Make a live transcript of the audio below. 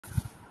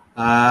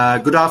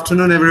Good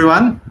afternoon,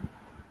 everyone.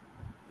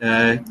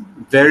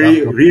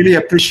 Really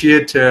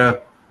appreciate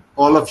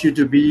all of you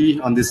to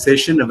be on this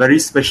session, a very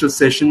special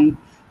session,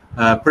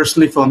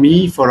 personally for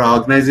me, for our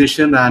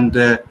organization, and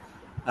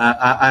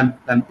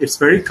it's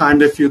very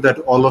kind of you that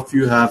all of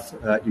you have,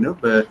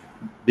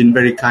 been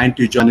very kind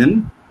to join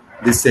in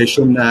this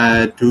session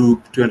to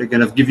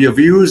kind of give your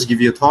views, give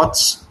your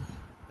thoughts,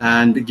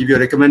 and give your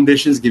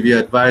recommendations, give your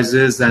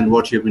advices, and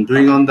what you've been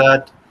doing on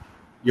that.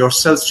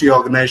 Yourselves to your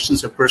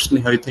organizations or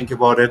personally how you think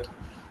about it.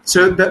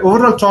 So the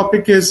overall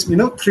topic is,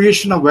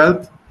 creation of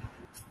wealth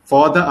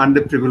for the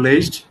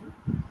underprivileged.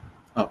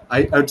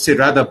 I would say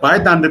rather by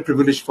the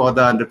underprivileged for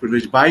the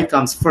underprivileged. By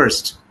comes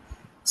first.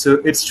 So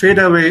it's straight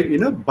away,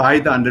 by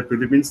the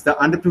underprivileged means the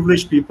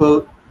underprivileged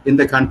people in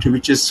the country,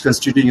 which is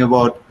constituting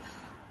about,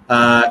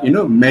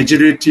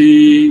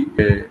 majority,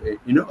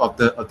 of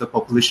the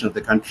population of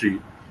the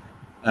country,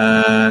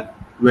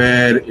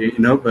 where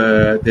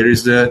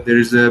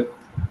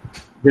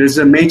there is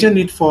a major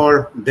need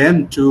for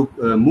them to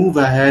move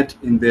ahead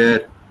in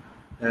their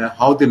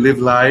how they live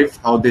life,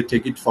 how they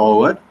take it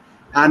forward.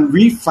 And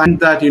we find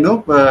that,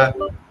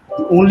 the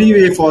only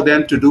way for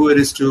them to do it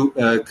is to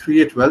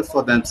create wealth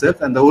for themselves.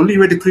 And the only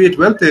way to create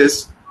wealth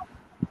is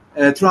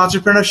through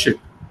entrepreneurship.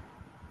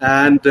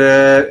 And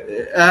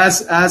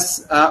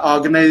as our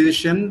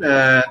organization,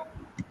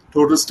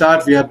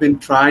 TotalStart, we have been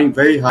trying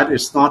very hard.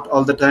 It's not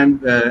all the time.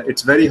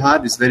 It's very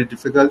hard. It's very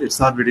difficult. It's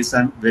not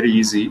very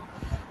easy.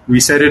 We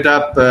set it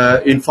up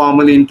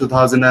informally in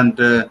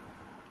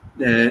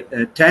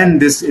 2010.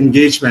 This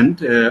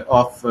engagement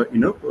of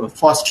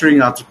fostering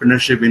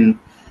entrepreneurship in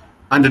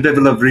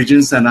underdeveloped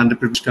regions and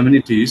underprivileged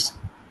communities,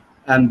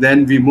 and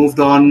then we moved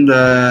on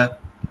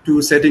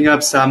to setting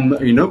up some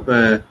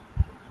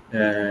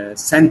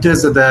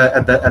centers at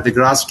the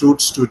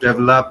grassroots to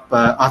develop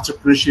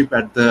entrepreneurship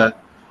at the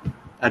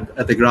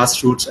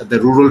grassroots, at the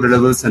rural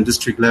levels and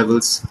district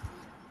levels.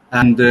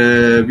 And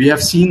we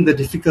have seen the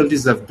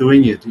difficulties of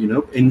doing it,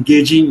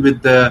 engaging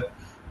with the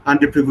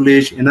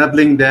underprivileged,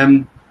 enabling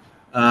them,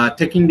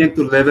 taking them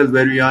to the level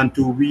where we are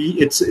to.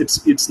 It's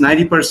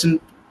 90%.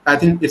 I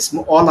think it's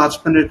all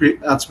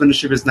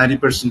entrepreneurship is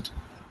 90%.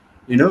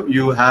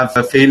 You have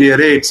failure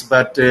rates,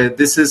 but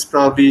this is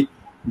probably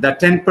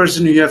that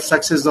 10% you have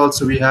success.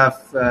 Also, we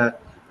have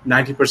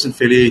 90%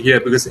 failure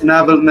here because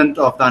enablement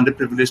of the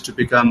underprivileged to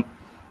become,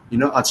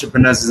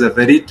 entrepreneurs is a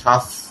very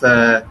tough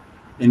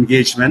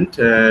engagement.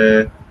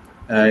 It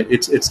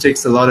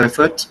takes a lot of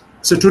effort.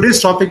 So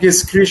today's topic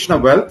is creation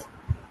of wealth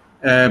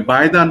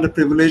by the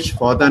underprivileged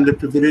for the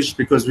underprivileged,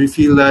 because we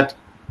feel that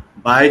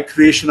by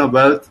creation of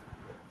wealth,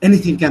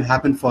 anything can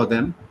happen for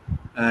them.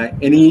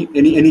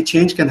 Any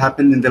change can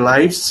happen in their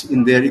lives,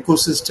 in their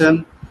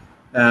ecosystem.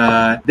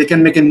 They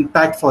can make an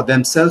impact for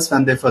themselves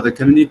and therefore the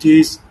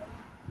communities.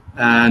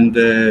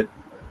 And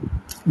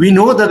we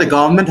know that the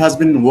government has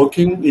been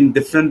working with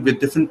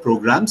different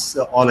programs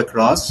all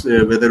across,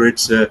 whether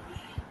it's, whether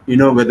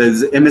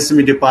it's the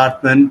MSME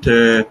department,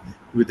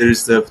 whether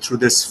it's through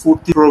this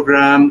food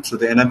program, through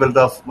the enabled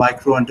of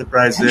micro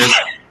enterprises,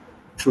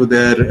 through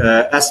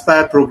their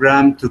Aspire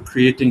program to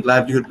creating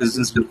livelihood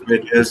business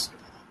creators,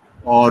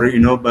 or,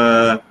 and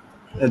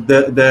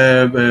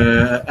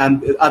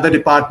other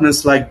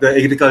departments like the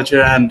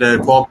agriculture and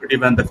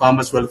cooperative and the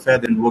farmers welfare,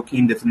 then working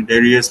in different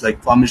areas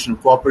like formation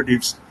of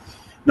cooperatives.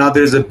 Now,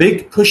 there is a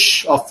big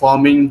push of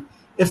forming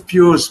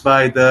FPOs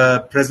by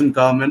the present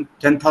government,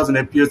 10,000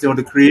 FPOs they want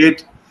to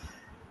create.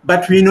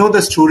 But we know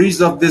the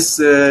stories of this,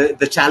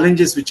 the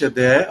challenges which are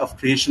there of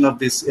creation of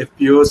these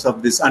FPOs,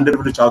 of these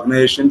underprivileged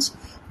organizations,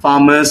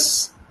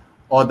 farmers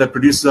or the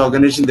producers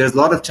organization. There's a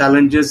lot of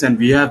challenges, and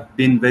we have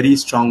been very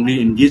strongly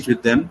engaged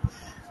with them.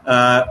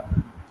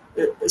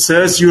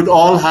 Sirs, you'd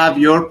all have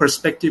your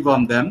perspective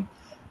on them.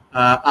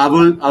 I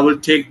will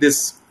take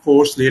this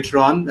course later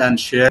on and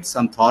share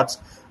some thoughts.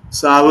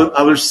 So I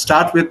will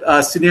start with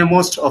senior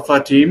most of our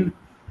team,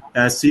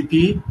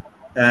 CP,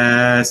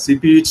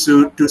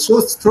 to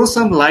throw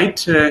some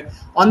light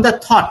on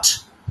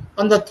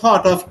the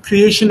thought of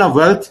creation of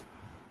wealth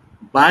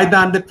by the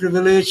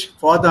underprivileged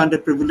for the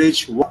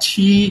underprivileged.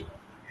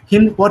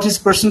 What his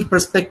personal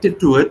perspective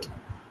to it.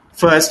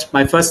 First,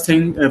 my first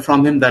thing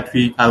from him that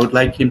I would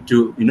like him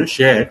to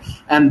share,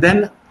 and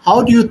then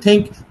how do you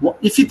think,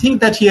 if you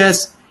think that he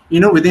has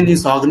within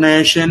his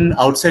organization,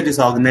 outside his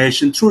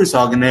organization, through his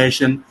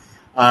organization.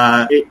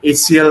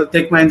 HCL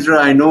Tech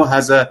Mahindra, I know,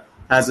 has a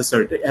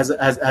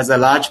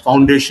large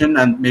foundation,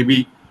 and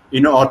maybe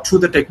or through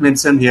the Tech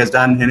Mahindra he has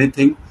done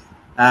anything.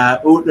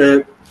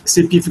 CP,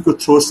 if you could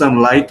throw some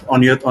light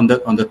on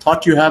the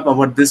thought you have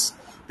about this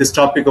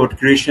topic about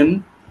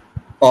creation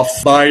of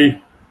by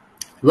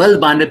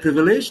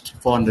underprivileged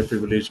for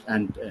underprivileged,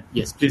 and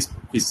yes, please,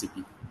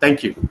 CP.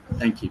 Thank you.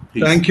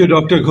 Please. Thank you,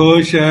 Dr.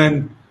 Ghosh,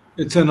 and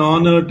it's an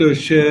honor to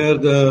share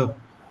the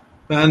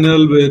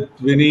panel with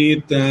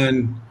Vineet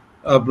and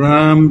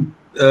Abraham.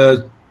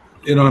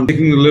 I'm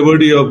taking the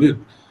liberty of,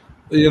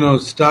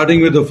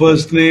 starting with the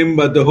first name,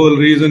 but the whole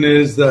reason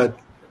is that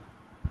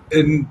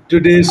in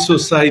today's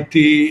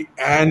society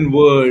and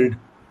world,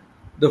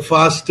 the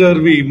faster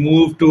we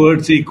move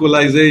towards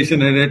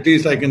equalization, and at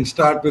least I can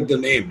start with the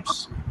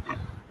names.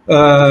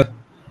 I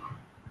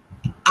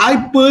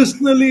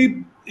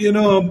personally, in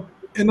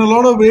a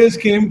lot of ways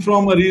came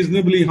from a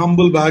reasonably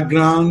humble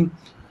background,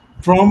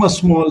 from a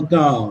small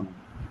town.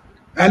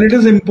 And it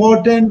is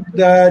important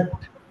that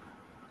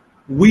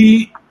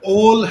we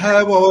all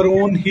have our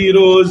own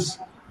heroes.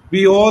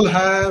 We all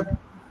have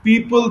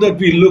people that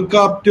we look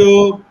up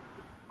to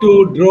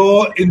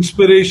draw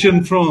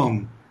inspiration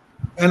from.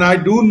 And I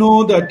do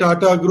know that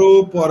Tata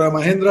Group or a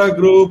Mahindra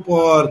Group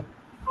or,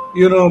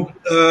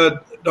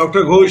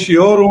 Dr. Ghosh,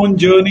 your own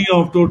journey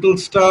of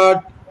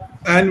TotalStart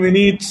and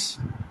Vineet's,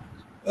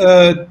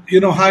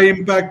 high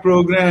impact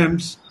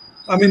programs,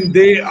 I mean,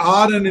 they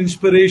are an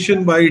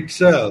inspiration by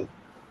itself.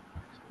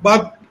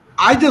 But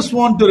I just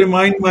want to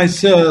remind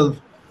myself,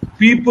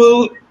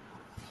 people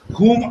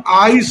whom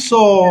I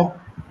saw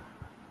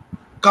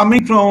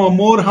coming from a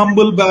more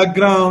humble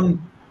background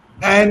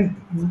and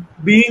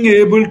being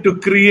able to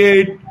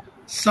create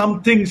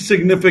something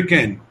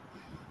significant.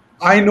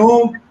 I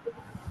know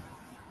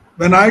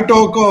when I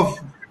talk of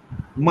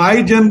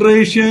my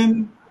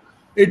generation,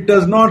 it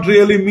does not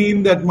really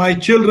mean that my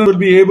children will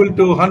be able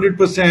to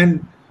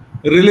 100%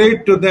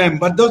 relate to them.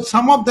 But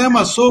some of them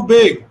are so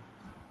big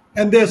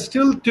and they're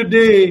still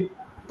today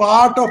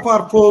part of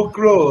our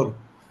folklore.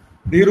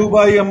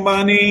 Dhirubhai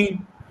Ambani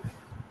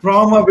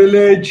from a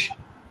village,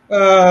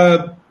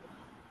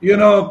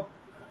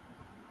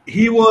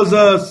 he was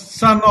a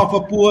son of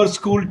a poor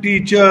school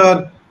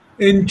teacher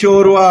in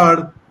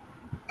Chorwad.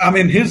 I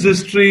mean, his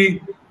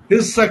history,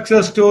 his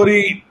success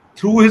story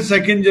through his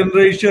second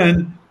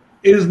generation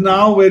is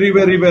now very,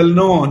 very well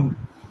known.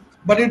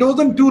 But it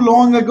wasn't too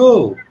long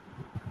ago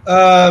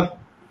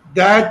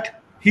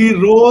that he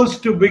rose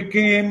to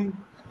become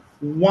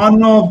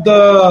one of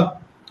the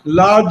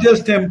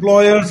largest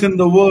employers in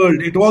the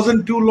world. It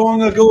wasn't too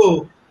long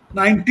ago,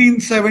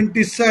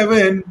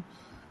 1977,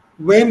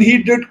 when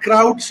he did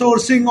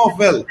crowdsourcing of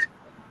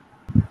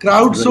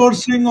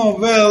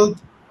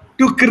wealth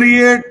to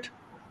create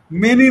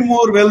many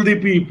more wealthy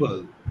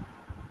people.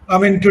 I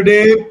mean,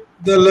 today,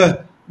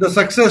 the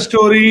success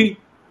story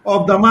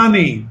of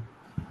Damani.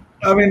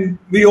 I mean,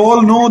 we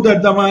all know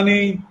that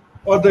Damani,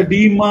 or the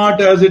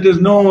D-Mart as it is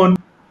known,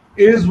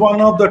 is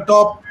one of the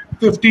top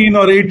 15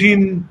 or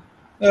 18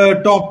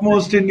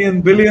 topmost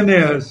Indian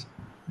billionaires.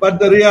 But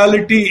the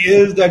reality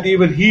is that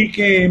even he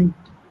came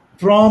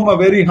from a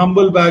very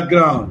humble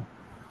background.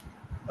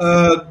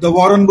 The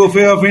Warren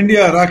Buffett of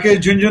India,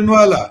 Rakesh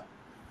Jhunjhunwala.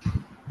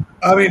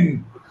 I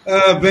mean,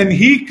 when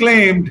he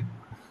claimed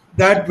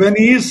that when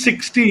he is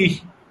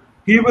 60,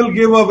 he will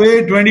give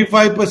away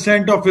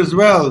 25% of his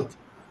wealth.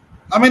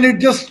 I mean, it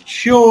just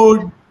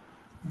showed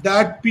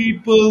that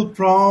people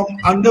from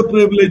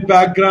underprivileged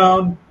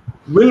background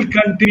will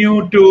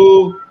continue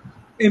to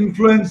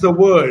influence the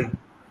world.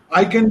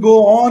 I can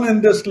go on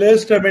in this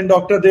list. I mean,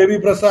 Dr. Devi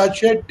Prasad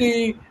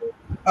Shetty,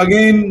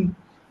 again,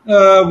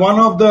 one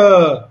of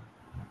the,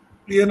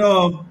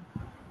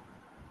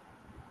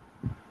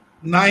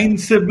 9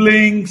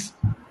 siblings,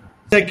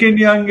 second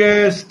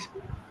youngest,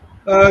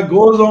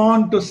 goes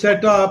on to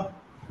set up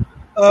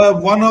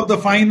one of the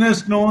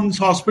finest known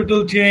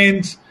hospital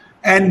chains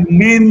and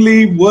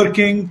mainly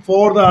working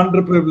for the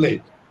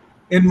underprivileged.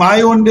 In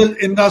my own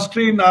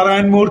industry,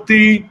 Narayan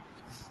Murthy,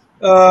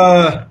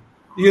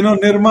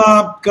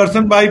 Nirma,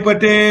 Karsanbhai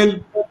Patel,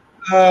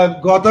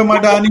 Gautam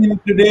Adani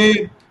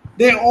today,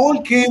 they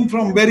all came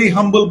from very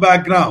humble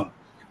background.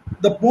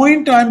 The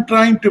point I'm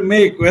trying to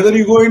make, whether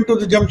you go into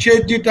the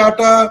Jamshedji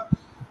Tata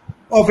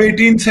of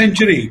 18th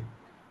century,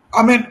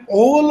 I mean,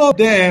 all of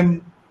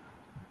them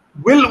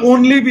will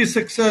only be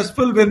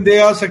successful when they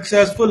are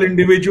successful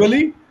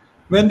individually,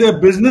 when their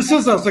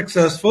businesses are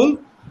successful.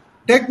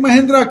 Tech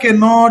Mahindra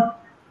cannot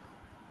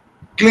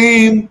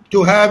claim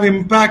to have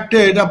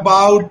impacted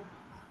about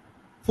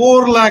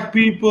 4 lakh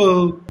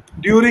people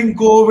during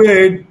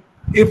COVID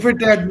if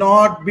it had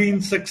not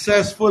been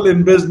successful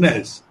in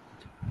business.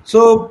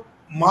 So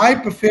my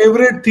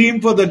favorite theme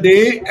for the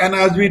day, and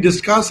as we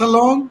discuss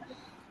along,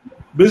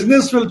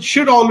 business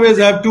should always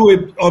have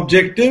 2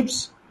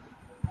 objectives.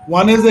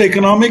 One is the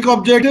economic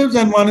objectives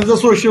and one is the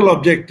social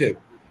objective.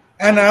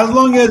 And as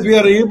long as we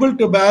are able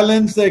to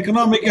balance the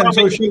economic and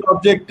social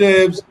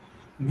objectives,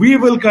 we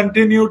will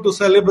continue to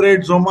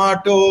celebrate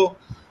Zomato,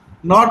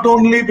 not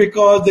only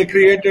because they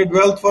created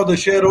wealth for the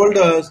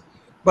shareholders,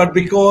 but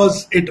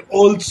because it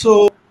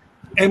also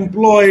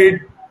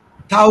employed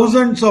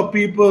thousands of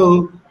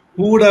people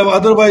who would have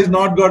otherwise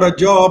not got a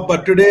job,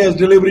 but today as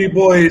delivery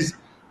boys,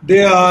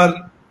 they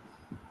are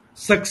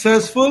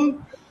successful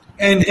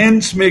and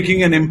hence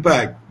making an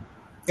impact.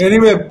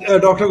 Anyway,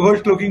 Dr.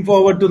 Ghosh, looking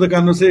forward to the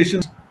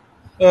conversations.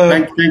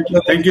 Thank you,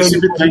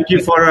 Sipit. Thank you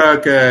for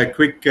a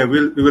quick.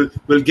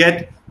 We'll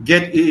get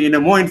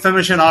more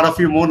information out of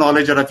you, more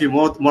knowledge out of you,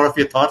 more of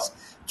your thoughts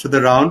to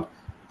the round.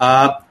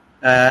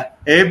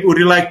 Abe, would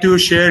you like to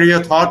share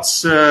your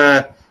thoughts?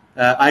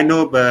 I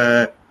know,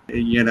 but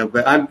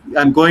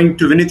I'm going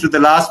to Vineet to the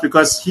last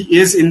because he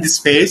is in the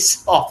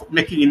space of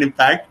making an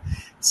impact.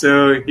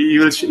 So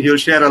he'll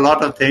share a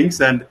lot of things.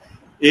 And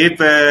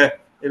Abe,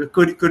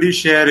 could you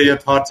share your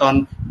thoughts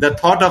on the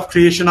thought of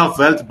creation of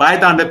wealth by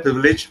the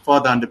underprivileged for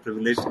the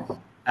underprivileged,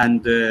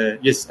 and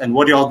yes, and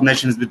what your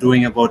organization has been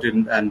doing about it,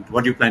 and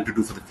what you plan to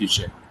do for the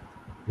future?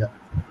 Yeah,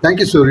 thank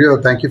you,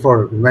 Surya. Thank you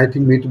for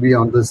inviting me to be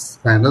on this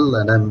panel,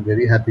 and I'm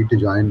very happy to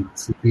join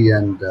CP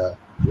and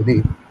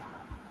Vineet.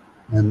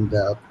 And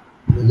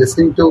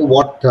listening to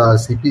what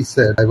CP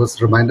said, I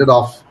was reminded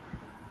of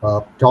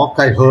a talk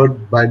I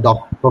heard by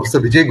Professor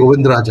Vijay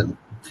Govindarajan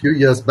a few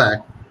years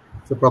back.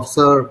 He's a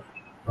professor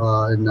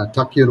in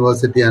Tuck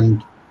University,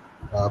 and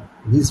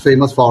he's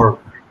famous for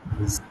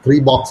his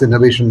 3-box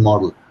innovation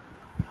model.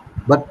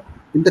 But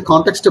in the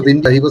context of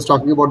India, he was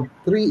talking about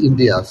 3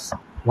 Indias.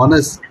 One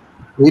is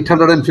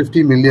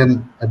 850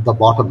 million at the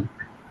bottom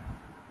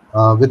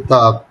with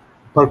a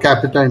per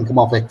capita income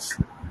of X.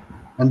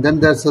 And then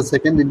there's a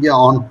second India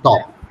on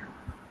top,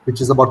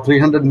 which is about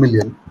 300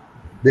 million.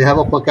 They have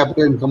a per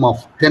capita income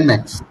of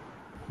 10X.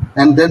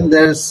 And then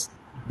there's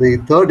the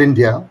third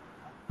India,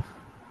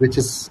 which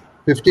is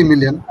 50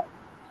 million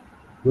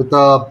with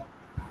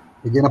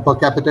again a per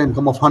capita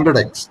income of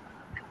 100X.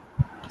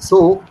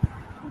 So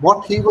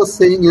what he was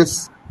saying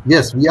is,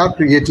 yes, we are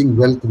creating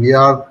wealth, we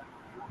are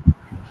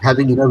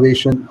having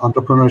innovation,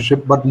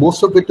 entrepreneurship, but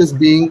most of it is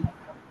being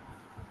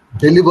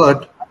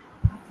delivered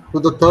to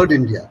the third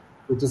India,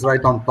 which is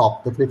right on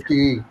top, the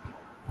 50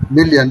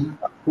 million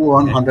who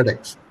earn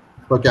 100X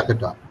per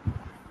capita.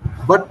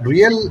 But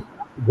real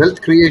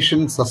wealth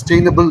creation,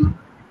 sustainable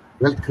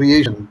wealth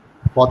creation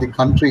for the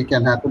country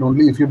can happen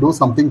only if you do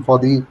something for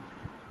the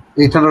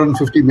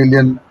 850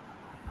 million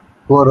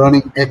who are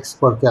earning X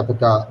per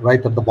capita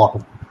right at the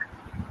bottom.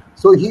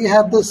 So he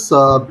had this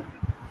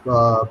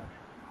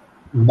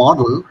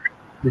model,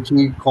 which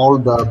he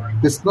called the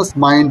business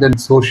mind and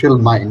social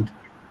mind,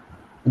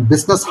 and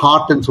business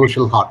heart and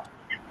social heart.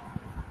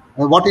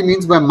 And what he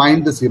means by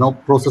mind is,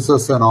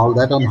 processes and all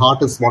that, and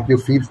heart is what you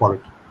feel for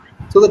it.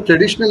 So the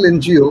traditional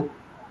NGO,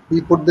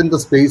 he put in the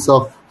space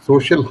of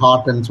social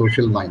heart and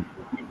social mind,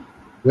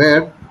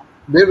 where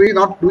they're really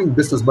not doing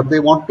business, but they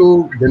want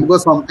to deliver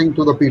something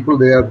to the people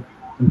they are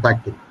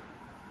impacting.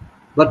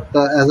 But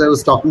as I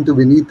was talking to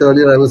Vineet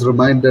earlier, I was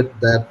reminded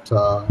that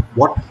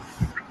what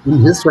in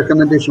his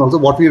recommendation also,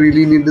 what we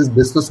really need is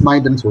business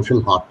mind and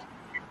social heart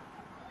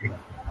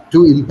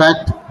to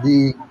impact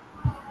the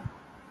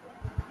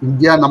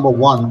India number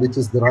 1, which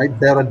is right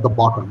there at the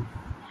bottom,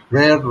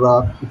 where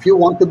if you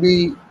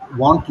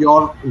want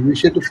your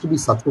initiatives to be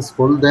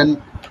successful,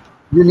 then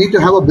you need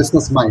to have a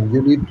business mind.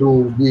 You need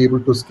to be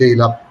able to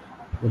scale up,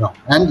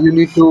 and you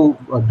need to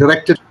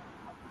direct it,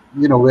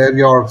 where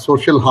your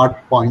social heart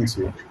points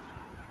you.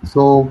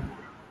 So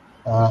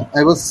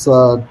I was,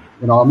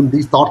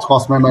 these thoughts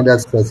crossed my mind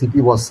as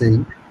CP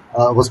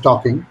was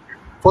talking.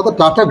 For the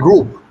Tata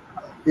Group,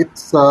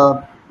 it's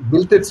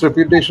built its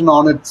reputation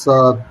on its,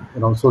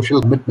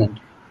 social commitment.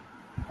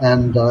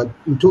 And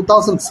in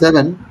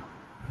 2007,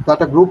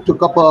 Tata Group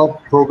took up a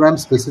program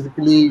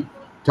specifically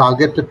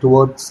targeted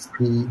towards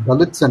the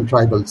Dalits and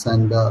tribals.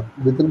 And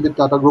within the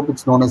Tata Group,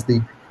 it's known as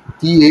the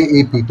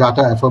TAAP,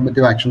 Tata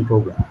Affirmative Action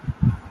Program.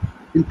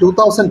 In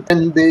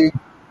 2010, they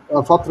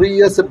for 3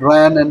 years it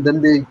ran, and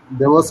then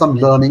there were some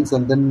learnings,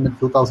 and then in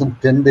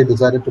 2010 they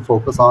decided to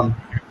focus on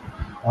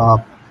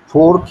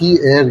 4 key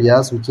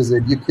areas, which is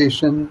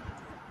education,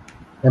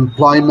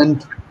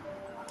 employment,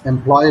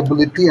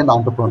 employability, and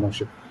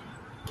entrepreneurship.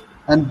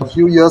 And a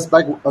few years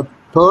back, a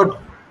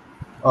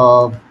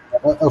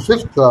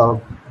fifth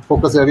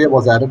focus area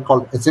was added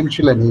called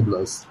essential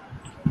enablers.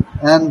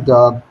 And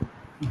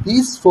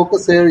these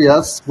focus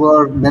areas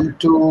were meant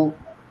to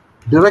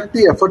direct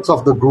the efforts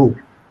of the group.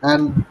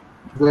 And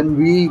when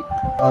we,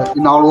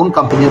 in our own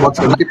company, about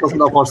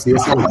 70% of our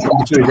CSR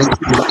expenditure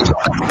identity.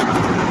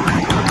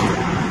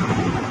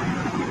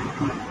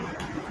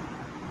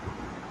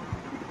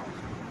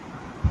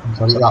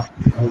 Sorry,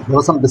 there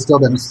was some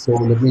disturbance, so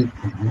let me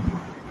continue.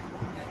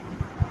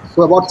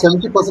 So about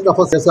 70% of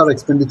our CSR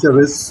expenditure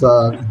is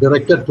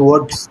directed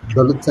towards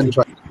Dalits and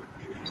tribes.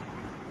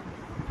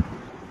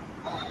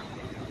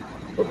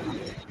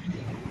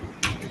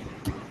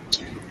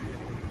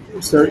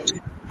 Sorry,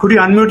 could you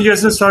unmute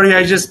yourself? Sorry,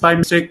 I just by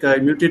mistake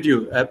muted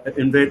you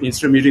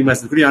instead of muting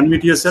myself. Could you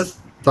unmute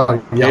yourself? Sorry,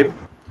 yeah.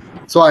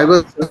 So I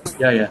was...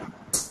 Yeah.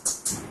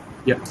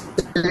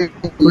 Could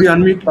you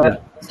unmute? Yeah,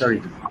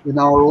 sorry. In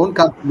our own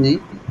company...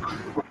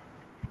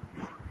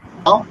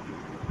 Now?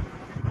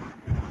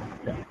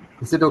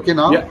 Is it okay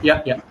now?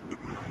 Yeah.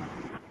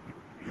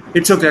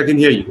 It's okay, I can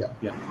hear you.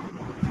 Yeah.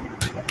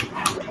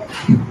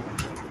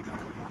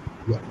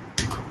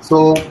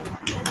 So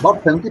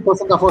about 70%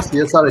 of our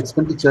CSR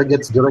expenditure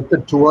gets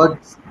directed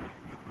towards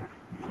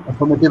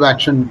affirmative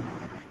action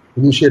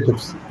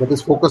initiatives that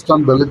is focused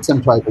on Dalits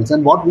and tribals.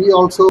 And what we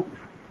also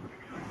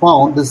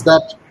found is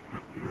that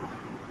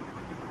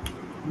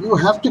you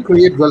have to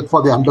create wealth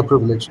for the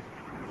underprivileged.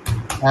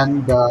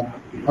 And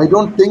I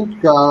don't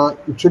think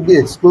it should be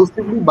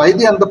exclusively by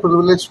the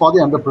underprivileged for the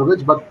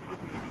underprivileged, but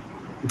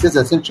it is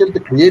essential to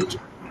create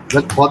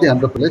wealth for the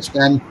underprivileged.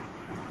 And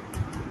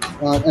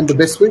and the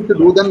best way to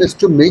do them is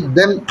to make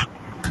them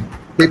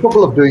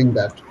capable of doing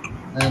that.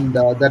 And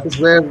that is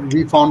where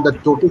we found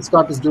that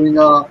TotalStart is doing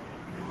a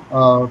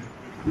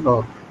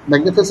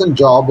magnificent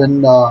job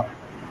in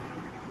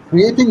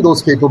creating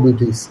those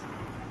capabilities.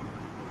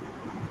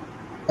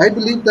 I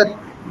believe that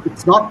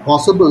it's not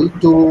possible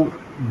to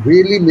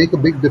really make a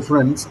big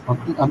difference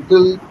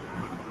until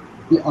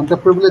the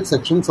underprivileged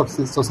sections of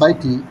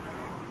society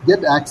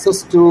get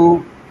access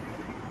to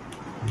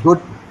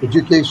good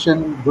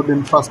education, good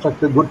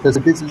infrastructure, good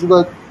facilities. Which is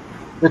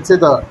let's say,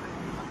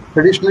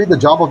 traditionally the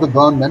job of the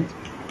government,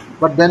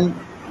 but then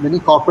many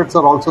corporates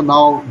are also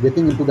now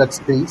getting into that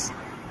space.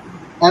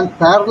 And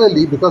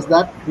parallelly, because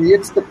that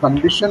creates the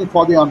condition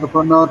for the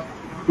entrepreneur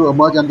to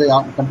emerge and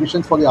the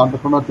conditions for the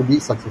entrepreneur to be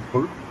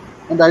successful.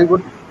 And I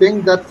would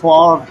think that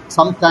for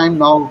some time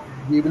now,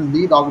 we will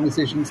need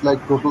organizations like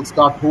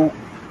TotalStart who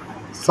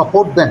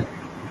support them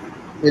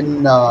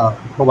in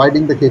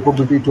providing the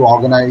capability to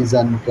organize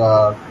and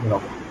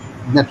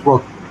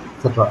network,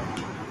 etc.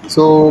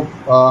 So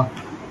I'll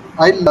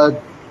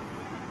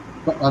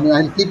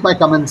keep my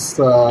comments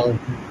to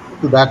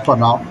that for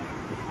now.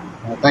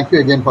 Thank you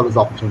again for this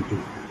opportunity.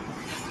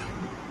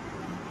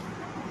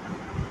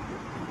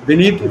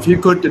 Vineet, if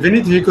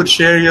you could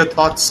share your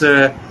thoughts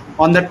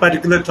on that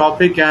particular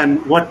topic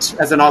and what,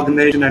 as an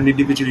organization and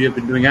individual, you have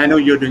been doing. I know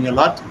you're doing a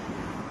lot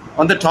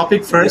on the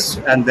topic first,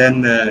 and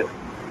then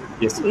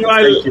yes. No,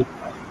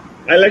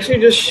 I'll actually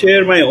just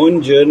share my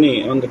own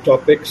journey on the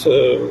topic.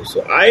 So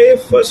I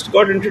first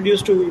got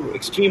introduced to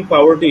extreme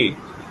poverty.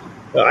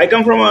 I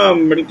come from a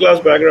middle-class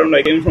background.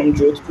 I came from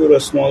Jodhpur,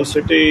 a small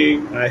city.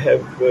 I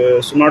have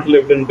not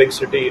lived in big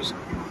cities.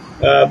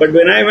 But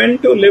when I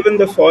went to live in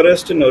the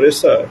forest in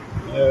Orissa,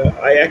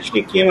 I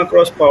actually came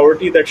across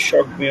poverty that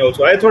shocked me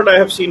also. I thought I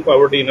have seen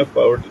enough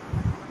poverty.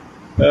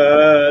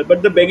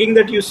 But the begging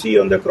that you see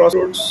on the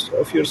crossroads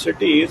of your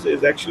cities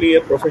is actually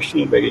a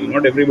professional begging.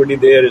 Not everybody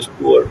there is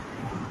poor.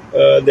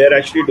 They're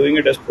actually doing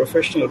it as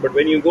professional. But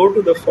when you go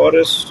to the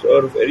forest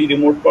or very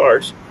remote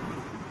parts,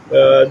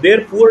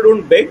 their poor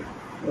don't beg.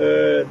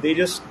 They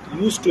just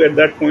used to at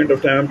that point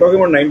of time. I'm talking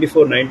about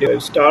 94,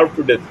 95, starved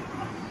to death.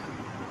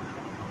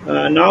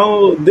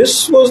 Now,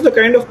 this was the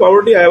kind of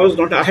poverty I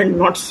had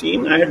not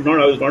seen. I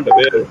was not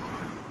aware of.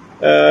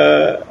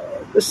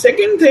 The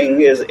second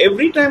thing is,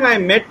 every time I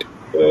met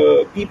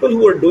people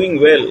who were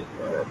doing well,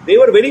 they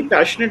were very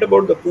passionate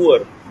about the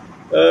poor,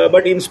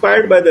 but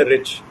inspired by the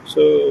rich.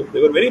 So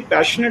they were very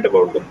passionate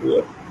about the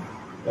poor,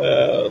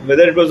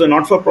 whether it was the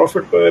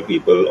not-for-profit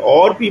people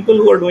or people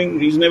who are doing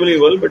reasonably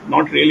well, but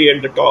not really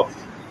at the top.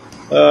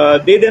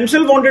 They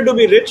themselves wanted to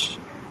be rich,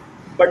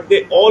 but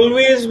they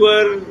always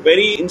were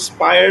very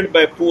inspired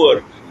by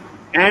poor.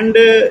 And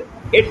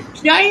at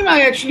time,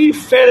 I actually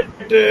felt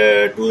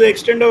to the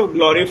extent of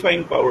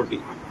glorifying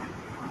poverty.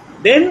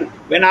 Then,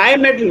 when I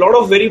met a lot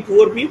of very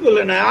poor people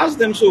and I asked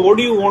them, so what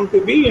do you want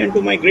to be? And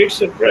to my great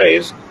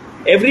surprise,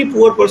 every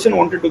poor person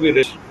wanted to be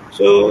rich.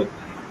 So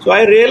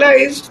I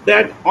realized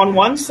that on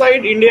one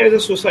side, India as a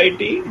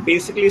society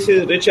basically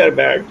says rich are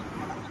bad.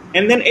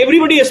 And then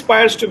everybody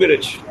aspires to be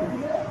rich.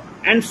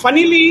 And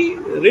funnily,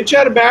 rich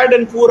are bad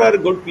and poor are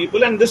good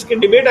people. And this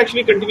debate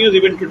actually continues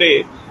even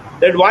today.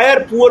 That why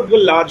are poor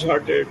people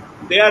large-hearted?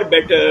 They are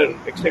better,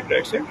 etc.,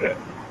 etc.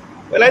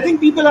 Well, I think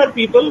people are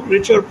people.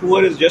 Rich or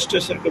poor is just a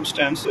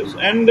circumstances.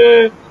 And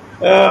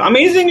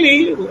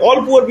amazingly,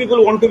 all poor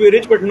people want to be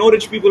rich, but no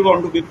rich people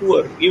want to be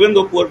poor, even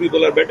though poor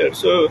people are better.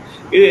 So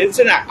it's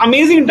an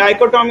amazing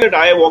dichotomy that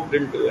I walked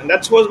into. And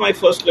that was my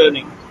first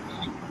learning.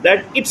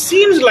 That it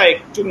seems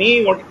like, to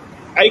me, what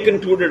I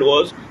concluded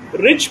was,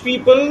 rich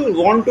people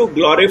want to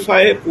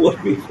glorify poor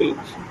people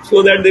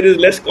so that there is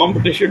less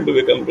competition to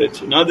become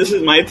rich. Now, this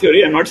is my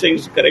theory. I'm not saying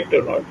it's correct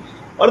or not.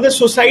 Or the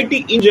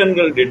society in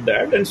general did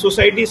that. And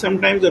society,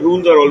 sometimes the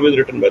rules are always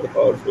written by the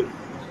powerful.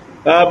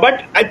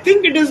 But I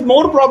think it is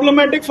more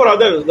problematic for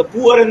others, the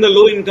poor and the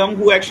low income,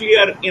 who actually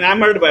are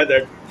enamored by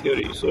that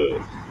theory.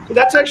 So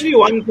that's actually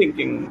one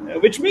thinking,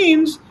 which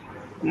means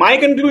my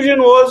conclusion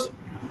was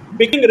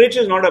becoming rich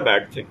is not a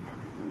bad thing.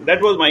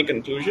 That was my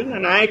conclusion.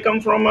 And I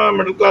come from a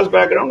middle-class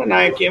background and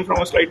I came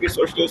from a slightly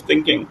socialist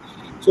thinking.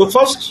 So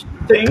first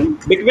thing,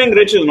 becoming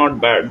rich is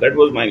not bad. That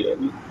was my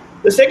learning.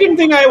 The second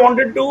thing, I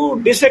wanted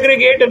to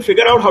disaggregate and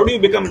figure out how do you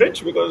become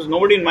rich, because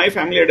nobody in my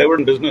family had ever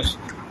done business.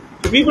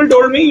 So people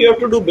told me you have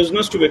to do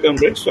business to become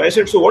rich. So I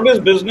said, so what is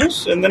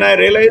business? And then I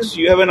realized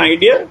you have an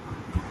idea,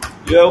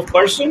 you have a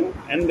person,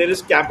 and there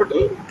is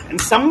capital, and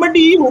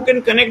somebody who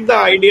can connect the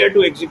idea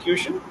to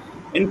execution,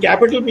 and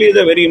capital plays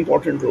a very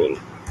important role.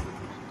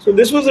 So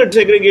this was a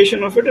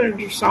segregation of it,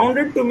 and it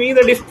sounded to me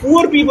that if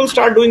poor people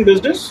start doing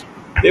business,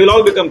 they will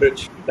all become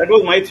rich. That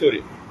was my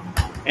theory.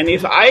 And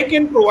if I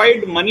can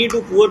provide money to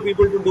poor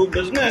people to do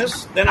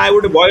business, then I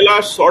would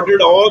have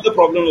sorted all the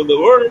problems of the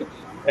world,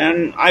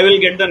 and I will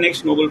get the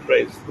next Nobel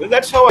Prize. Well,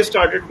 that's how I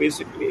started,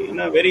 basically.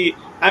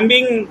 I'm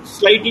being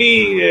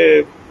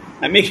slightly,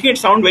 I'm making it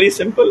sound very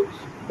simple,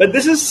 but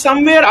this is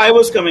somewhere I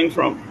was coming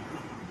from.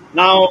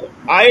 Now,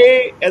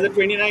 I, as a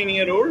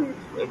 29-year-old,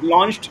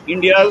 launched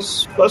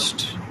India's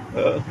first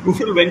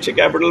rural venture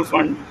capital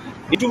fund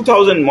in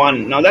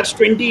 2001. Now that's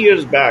 20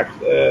 years back.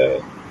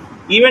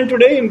 Even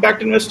today,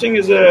 impact investing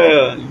is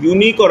a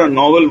unique or a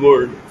novel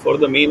word for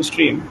the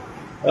mainstream.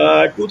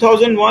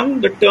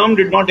 2001, the term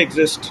did not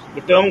exist.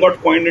 The term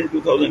got coined in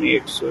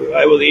 2008. So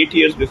I was 8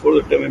 years before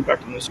the term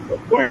impact investing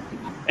got coined.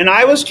 And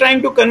I was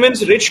trying to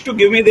convince rich to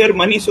give me their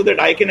money so that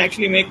I can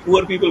actually make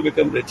poor people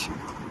become rich.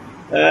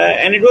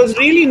 And it was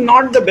really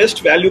not the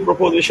best value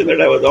proposition that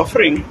I was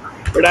offering,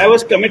 but I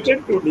was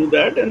committed to do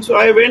that. And so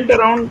I went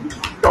around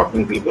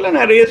talking to people, and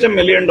I raised $1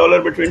 million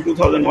between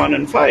 2001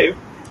 and 5.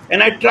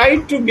 And I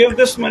tried to give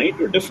this money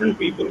to different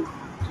people,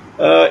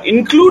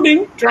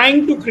 including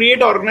trying to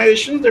create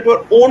organizations that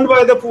were owned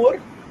by the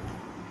poor,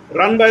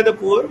 run by the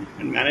poor,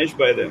 and managed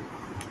by them.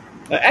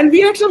 And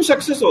we had some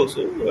success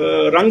also.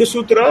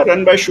 Rangasutra,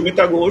 run by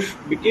Shumita Ghosh,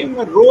 became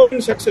a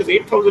roaring success.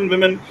 8,000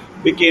 women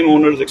became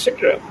owners,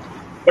 etc.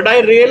 But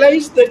I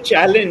realized the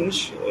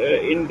challenge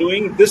in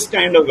doing this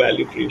kind of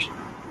value creation.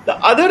 The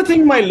other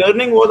thing my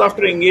learning was,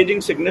 after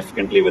engaging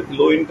significantly with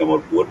low-income or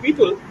poor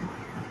people,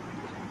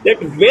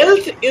 that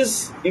wealth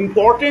is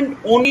important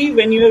only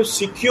when you have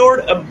secured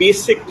a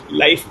basic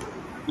life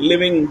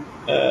living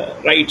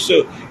right.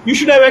 So you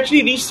should have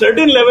actually reached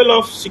certain level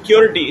of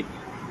security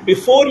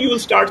before you will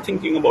start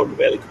thinking about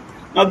wealth.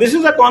 Now, this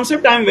is a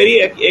concept I am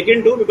very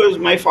akin to, because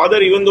my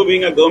father, even though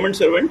being a government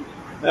servant,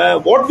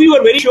 what we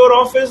were very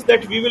sure of is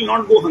that we will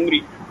not go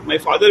hungry. My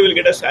father will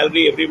get a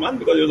salary every month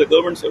because he was a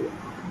government servant.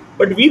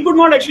 But we could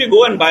not actually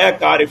go and buy a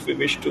car if we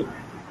wished to.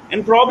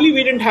 And probably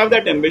we didn't have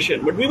that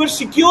ambition. But we were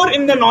secure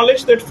in the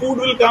knowledge that food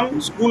will come,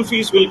 school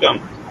fees will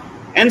come.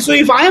 And so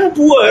if I am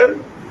poor,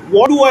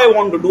 what do I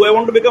want to do? Do I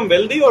want to become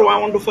wealthy, or do I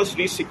want to first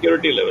reach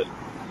security level?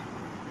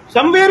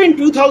 Somewhere in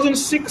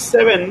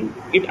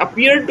 2006-07, it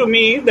appeared to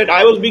me that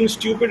I was being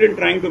stupid in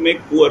trying to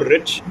make poor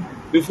rich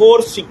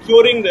before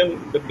securing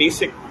them the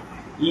basic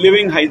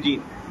living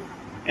hygiene.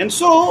 And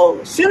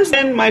so since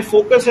then, my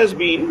focus has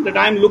been that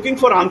I'm looking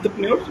for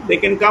entrepreneurs. They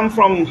can come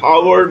from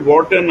Harvard,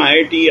 Wharton,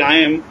 IIT,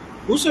 IIM,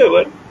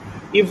 whosoever.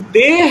 If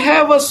they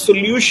have a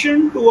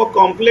solution to a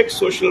complex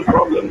social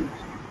problem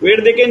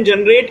where they can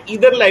generate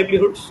either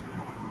livelihoods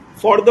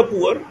for the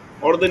poor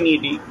or the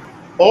needy,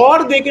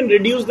 or they can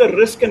reduce the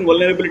risk and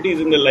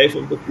vulnerabilities in the life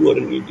of the poor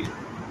and needy.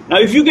 Now,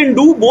 if you can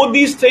do both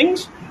these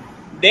things,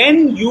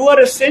 then you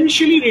are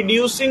essentially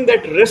reducing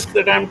that risk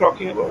that I'm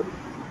talking about,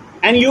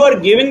 and you are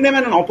giving them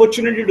an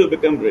opportunity to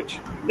become rich.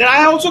 Then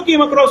I also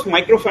came across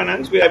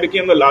microfinance, where I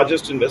became the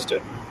largest investor,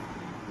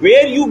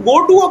 where you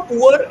go to a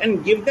poor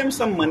and give them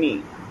some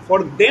money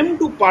for them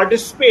to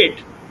participate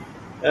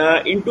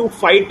into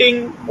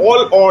fighting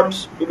all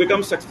odds to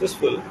become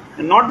successful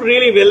and not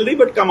really wealthy,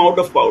 but come out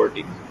of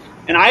poverty.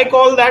 And I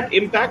call that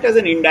impact as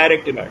an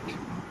indirect impact.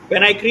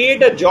 When I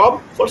create a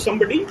job for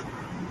somebody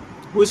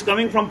who is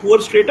coming from poor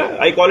strata,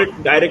 I call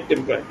it direct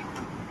impact.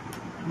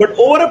 But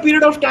over a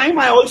period of time,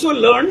 I also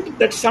learned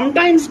that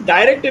sometimes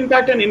direct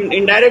impact and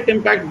indirect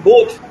impact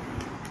both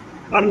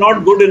are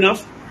not good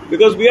enough,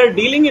 because we are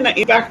dealing in an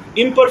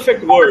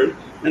imperfect world,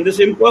 and this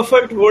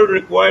imperfect world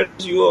requires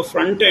you a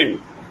front end,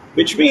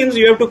 which means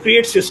you have to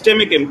create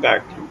systemic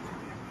impact.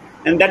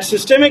 And that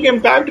systemic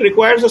impact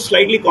requires a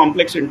slightly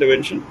complex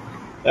intervention.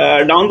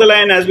 Down the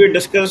line, as we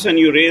discuss and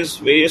you raise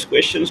various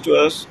questions to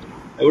us,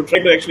 I would try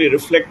to actually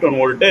reflect on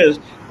what it is.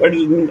 But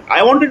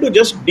I wanted to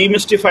just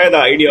demystify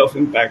the idea of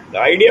impact. The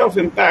idea of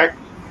impact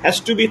has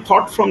to be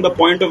thought from the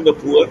point of the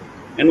poor.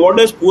 And what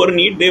does poor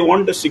need? They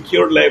want a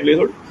secured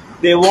livelihood.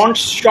 They want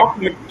shock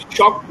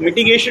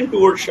mitigation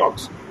towards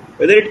shocks,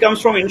 whether it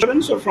comes from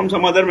insurance or from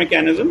some other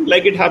mechanism,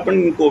 like it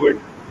happened in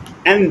COVID.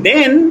 And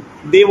then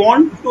they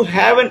want to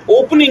have an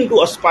opening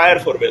to aspire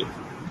for wealth.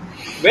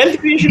 Wealth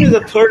creation is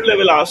a third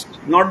level ask,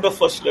 not the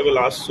first level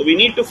ask. So we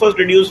need to first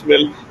reduce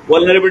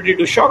vulnerability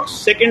to shocks.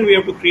 Second, we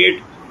have to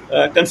create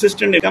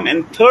consistent income.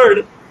 And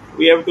third,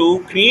 we have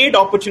to create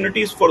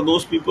opportunities for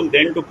those people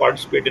then to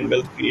participate in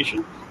wealth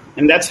creation.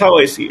 And that's how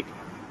I see it.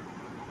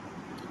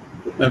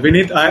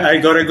 Vineet, I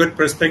got a good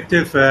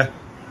perspective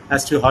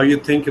as to how you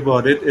think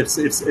about it.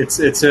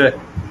 It's a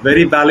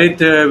very valid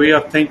way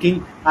of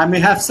thinking. I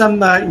may have some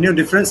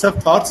difference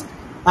of thoughts.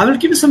 I will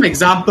give you some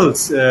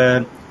examples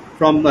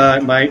from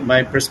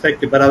my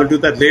perspective, but I will do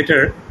that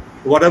later.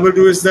 What I will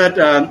do is that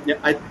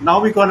now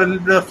we got a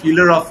little bit of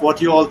feeler of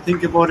what you all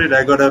think about it.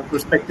 I got a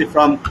perspective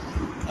from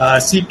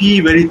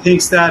CP, where he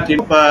thinks that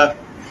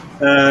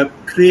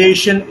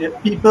creation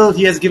people.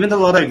 He has given a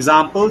lot of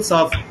examples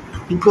of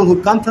people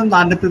who come from the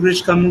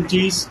underprivileged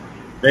communities,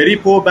 very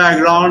poor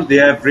background. They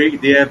have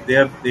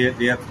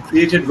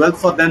created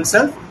wealth for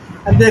themselves,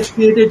 and they have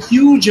created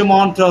huge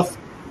amount of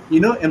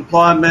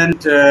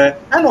employment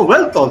and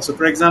wealth also.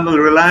 For example,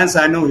 Reliance,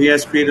 I know he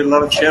has created a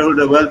lot of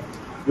shareholder wealth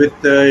with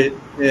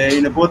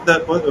both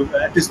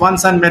at least one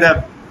son made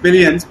up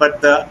billions,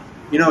 but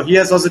he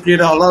has also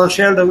created a lot of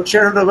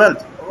shareholder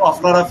wealth of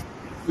a lot of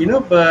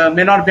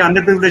may not be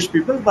underprivileged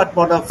people, but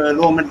lot of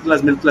low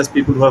middle class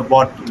people who have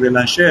bought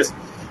Reliance shares,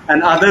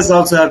 and others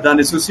also have done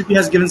it. So CP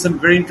has given some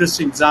very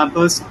interesting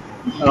examples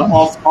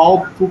of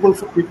how people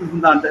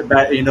from the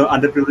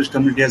underprivileged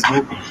community has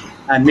moved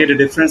and made a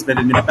difference, made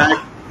an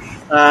impact.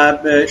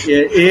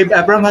 Abe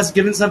Abram has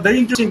given some very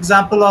interesting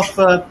example of,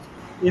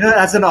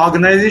 as an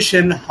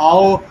organization,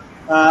 how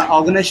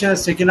organization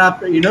has taken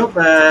up,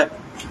 how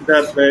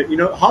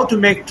to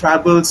make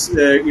travels,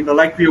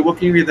 like we are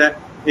working with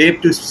Abe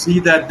to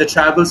see that the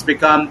travels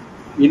become,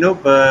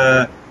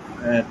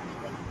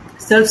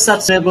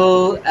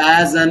 self-sustainable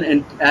as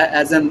an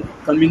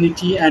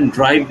community and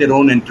drive their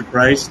own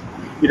enterprise.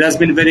 It has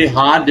been a very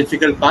hard,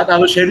 difficult path. I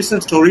will share you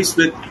some stories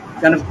with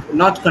kind of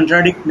not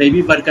contradict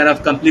maybe, but kind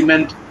of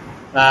complement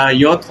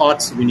your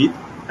thoughts, Vineet.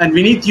 And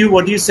Vineet,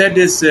 what you said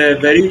is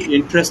very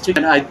interesting,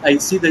 and I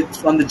see that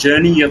from the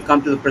journey you have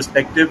come to the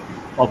perspective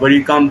of where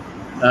you come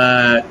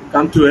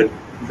to it.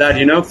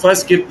 That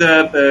first give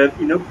the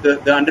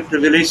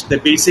underprivileged the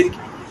basic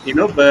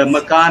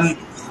makan,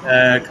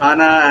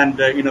 khana, and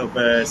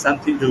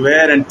something to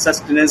wear and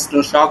sustenance,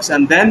 no shocks,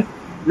 and then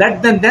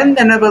let them then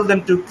enable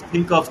them to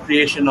think of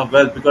creation of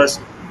wealth, because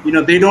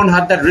they don't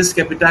have that risk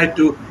appetite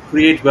to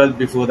create wealth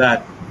before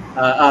that.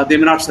 They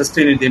may not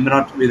sustain it, they may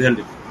not withhold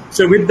it.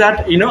 So with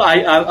that,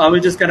 I will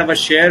just kind of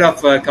share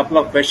of a couple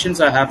of questions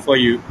I have for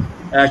you.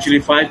 Actually,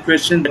 5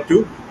 questions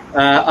too.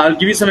 I'll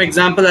give you some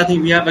examples. I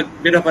think we have a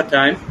bit of a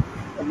time.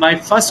 My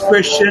first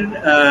question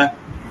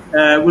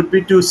would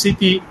be to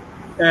CP.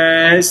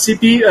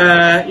 CP,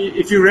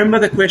 if you remember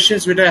the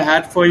questions which I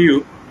had for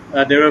you,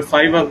 there were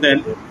 5 of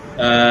them.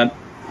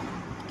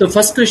 The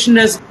first question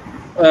is,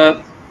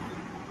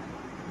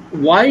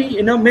 why,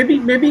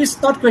 maybe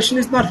it's not question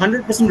is not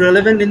 100%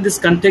 relevant in this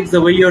context, the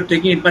way you're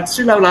taking it, but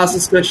still I will ask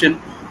this question.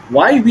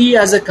 Why we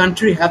as a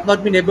country have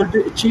not been able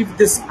to achieve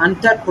this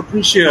untapped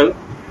potential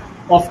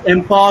of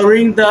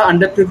empowering the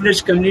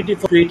underprivileged community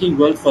for creating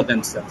wealth for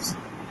themselves?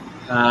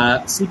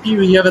 CP,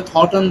 you have a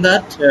thought on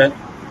that?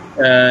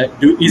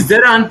 Is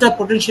there an untapped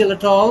potential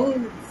at all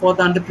for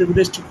the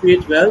underprivileged to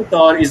create wealth,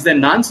 or is there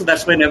none? So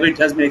that's why never it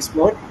has been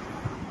explored.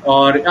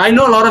 Or I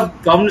know a lot of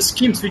government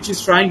schemes which is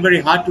trying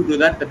very hard to do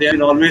that, but they have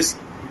been always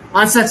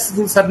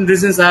unsuccessful. Certain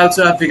reasons I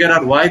also have figured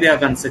out why they are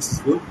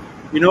unsuccessful.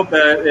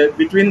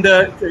 Between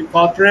the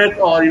corporate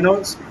or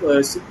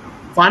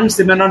funds,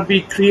 they may not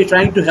be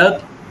trying to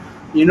help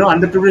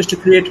underprivileged to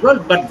create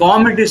wealth, but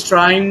government is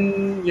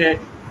trying to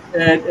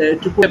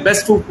put their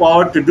best foot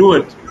forward to do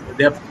it.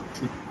 They have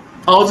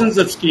thousands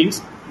of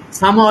schemes.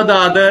 Somehow or the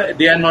other,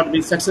 they are not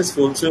being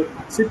successful. So,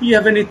 if you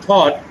have any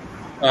thought,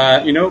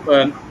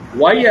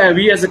 why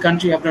we as a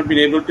country have not been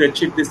able to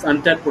achieve this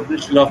untapped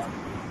potential of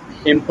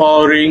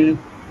empowering?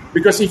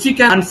 Because if we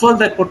can unfold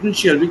that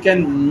potential, we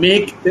can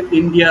make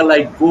India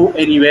go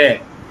anywhere.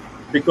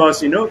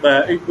 Because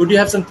would you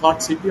have some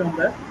thoughts, CP, on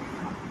that?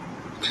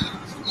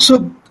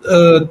 So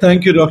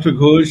thank you, Dr.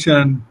 Ghosh,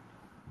 and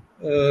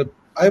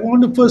I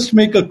want to first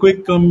make a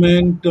quick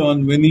comment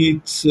on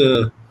Vineet's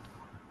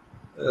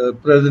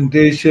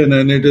presentation,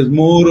 and it is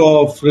more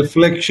of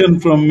reflection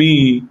from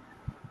me.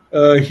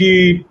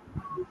 He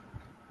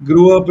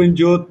grew up in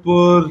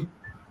Jodhpur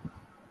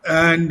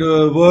and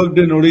worked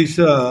in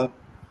Odisha.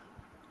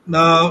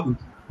 Now,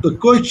 the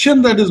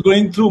question that is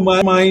going through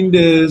my mind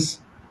is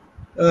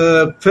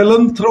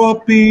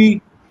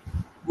philanthropy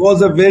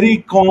was a very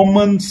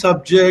common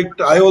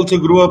subject. I also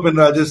grew up in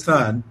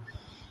Rajasthan.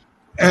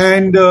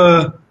 And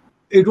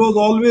it was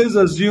always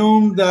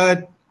assumed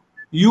that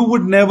you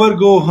would never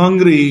go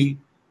hungry.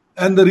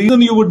 And the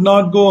reason you would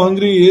not go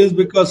hungry is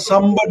because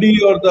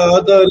somebody or the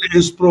other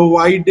is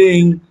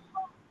providing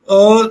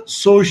a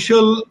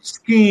social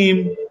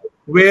scheme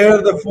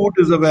where the food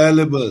is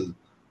available.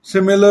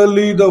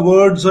 Similarly, the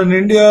words in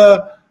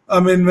India,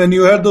 when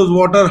you had those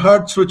water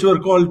huts which were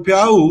called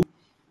pyau,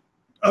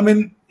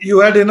 you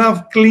had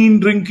enough clean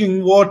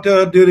drinking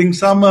water during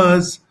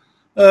summers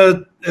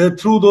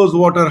through those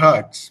water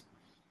huts.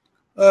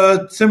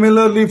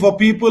 Similarly, for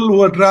people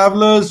who are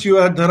travelers, you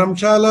had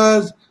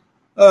dharamshalas,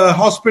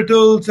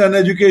 hospitals, and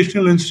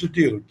educational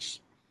institutes.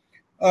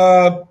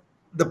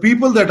 The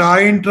people that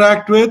I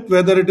interact with,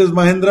 whether it is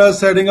Mahindra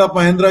setting up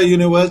Mahindra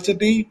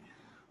University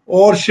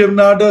or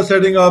Shivnada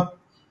setting up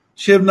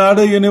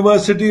Shivnada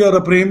University, or a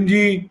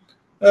Premji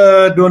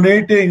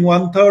donating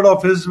 1/3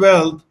 of his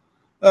wealth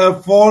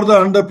for the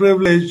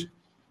underprivileged,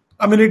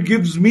 it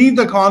gives me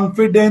the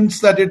confidence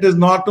that it is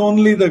not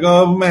only the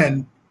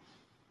government,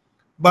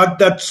 but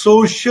that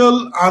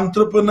social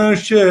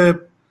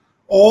entrepreneurship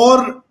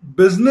or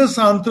business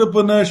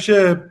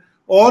entrepreneurship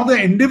or the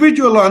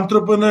individual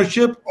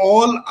entrepreneurship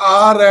all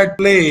are at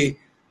play.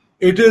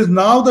 It is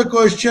now the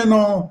question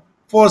of,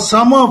 for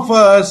some of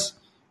us,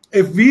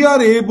 if we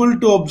are able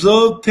to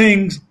observe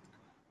things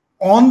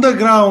on the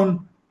ground,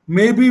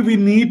 maybe we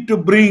need to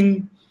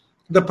bring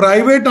the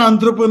private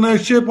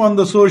entrepreneurship on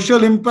the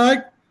social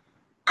impact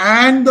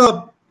and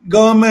the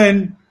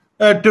government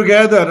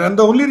together. And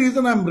the only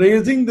reason I'm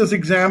raising this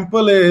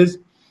example is,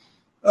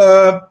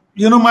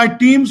 my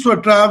teams were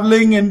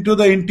traveling into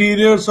the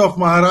interiors of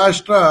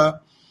Maharashtra,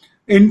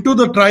 into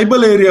the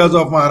tribal areas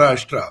of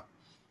Maharashtra.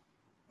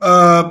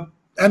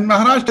 And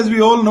Maharashtra, as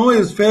we all know,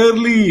 is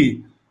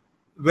fairly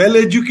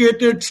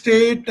well-educated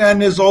state,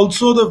 and is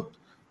also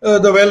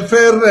the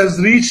welfare has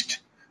reached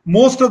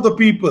most of the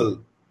people.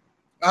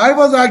 I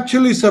was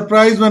actually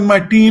surprised when my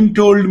team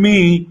told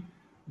me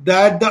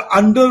that the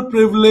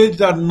underprivileged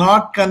are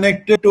not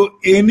connected to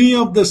any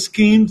of the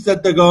schemes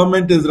that the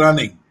government is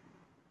running.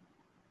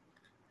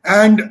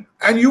 And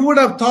you would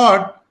have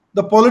thought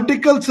the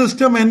political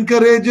system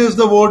encourages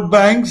the vote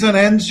banks, and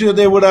hence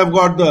they would have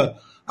got the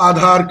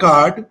Aadhaar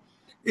card.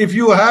 If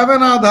you have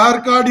an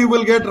Aadhaar card, you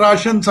will get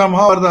ration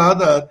somehow or the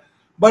other,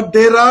 but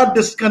there are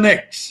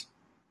disconnects.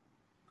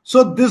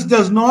 So this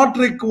does not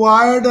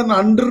require an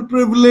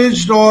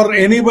underprivileged or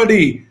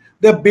anybody.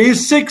 The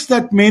basics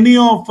that many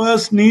of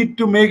us need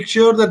to make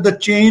sure that the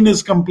chain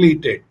is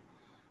completed.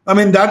 I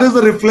mean, that is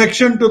the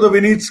reflection to the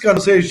Vineet's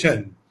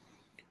conversation.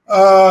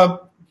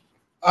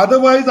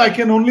 Otherwise, I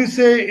can only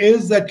say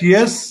is that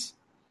yes,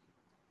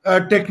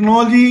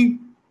 technology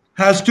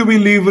has to be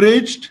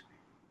leveraged.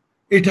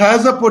 It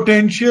has a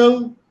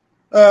potential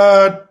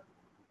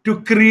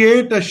to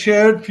create a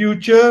shared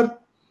future.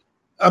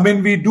 I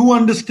mean, we do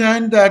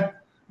understand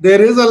that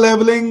there is a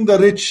leveling, the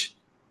rich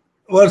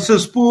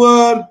versus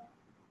poor,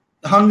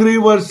 hungry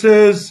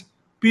versus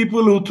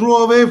people who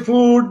throw away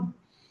food.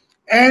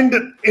 And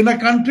in a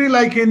country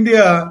like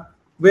India,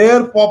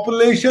 where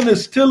population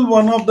is still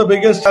one of the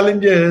biggest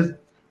challenges,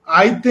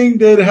 I think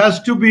there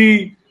has to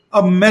be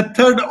a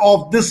method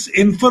of this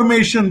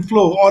information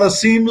flow or a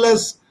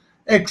seamless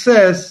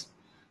access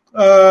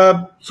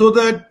so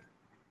that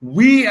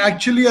we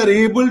actually are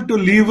able to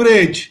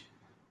leverage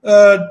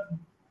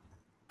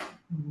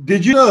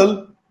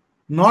digital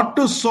not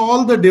to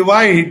solve the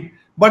divide,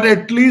 but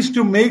at least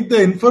to make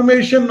the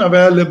information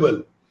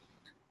available.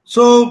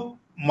 So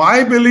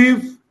my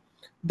belief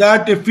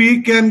that if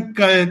we can,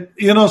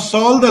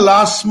 solve the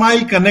last mile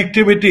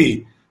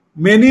connectivity,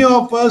 many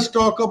of us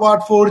talk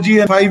about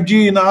 4G and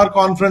 5G in our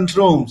conference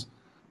rooms.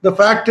 The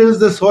fact is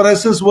this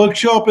Horasis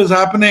workshop is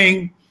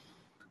happening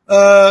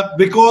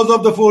because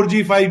of the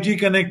 4G, 5G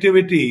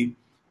connectivity.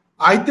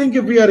 I think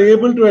if we are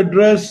able to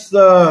address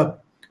the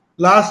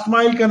last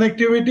mile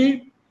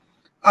connectivity,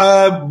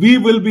 we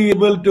will be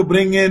able to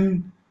bring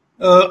in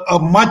a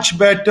much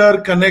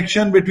better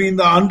connection between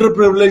the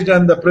underprivileged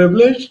and the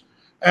privileged.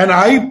 And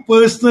I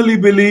personally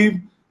believe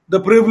the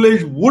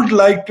privileged would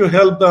like to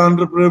help the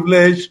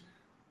underprivileged.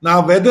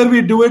 Now, whether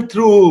we do it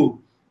through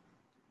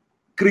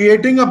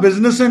creating a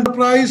business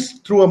enterprise,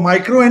 through a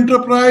micro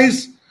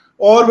enterprise,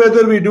 or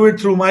whether we do it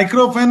through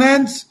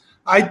microfinance,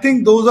 I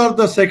think those are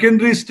the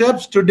secondary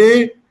steps.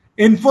 Today,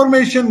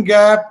 information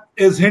gap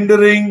is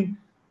hindering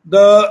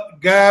the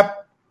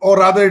gap, or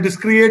rather it is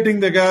creating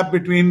the gap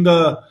between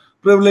the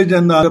privileged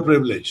and the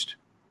underprivileged.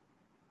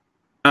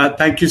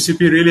 Thank you, CP.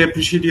 Really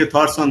appreciate your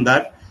thoughts on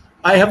that.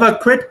 I have a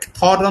quick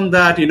thought on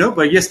that.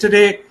 But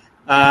yesterday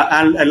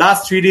and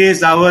last 3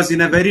 days, I was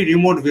in a very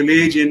remote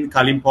village in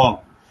Kalimpong.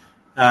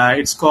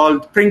 It's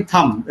called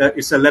Pringtham.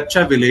 It's a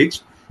Lepcha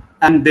village.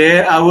 And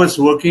there I was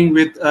working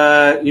with,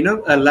 a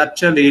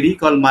Lepcha lady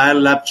called Maya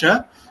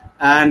Lepcha.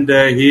 And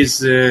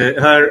he's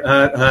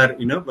her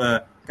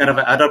kind of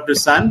an adopted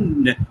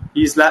son.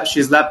 She's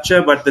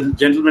Lepcha, but the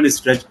gentleman is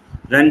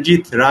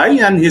Ranjit Rai,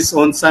 and his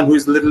own son who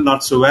is a little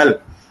not so well.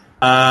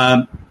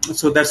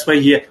 So that's why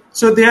here.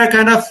 So they are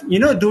kind of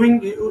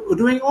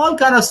doing all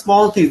kind of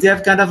small things. They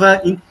have kind of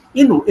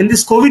in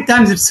this COVID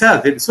times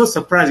itself. It's so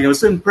surprising. I was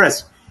so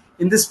impressed.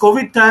 In this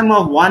COVID time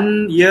of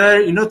 1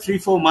 year,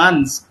 3-4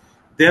 months,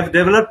 they have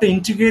developed an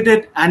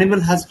integrated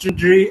animal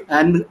husbandry,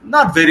 and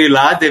not very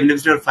large. They've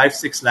invested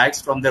 5-6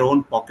 lakhs from their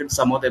own pocket.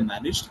 Some of them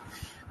managed,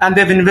 and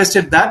they've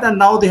invested that, and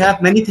now they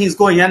have many things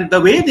going. And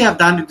the way they have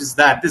done it is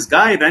that this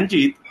guy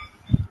Ranjit,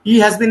 he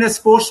has been a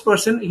sports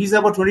person. He's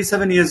about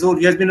 27 years old.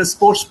 He has been a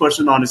sports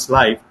person on his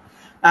life.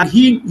 And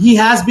he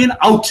has been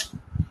out.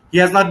 He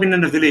has not been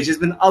in a village. He's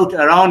been out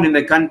around in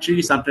the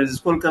country, sometimes in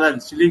Kolkata,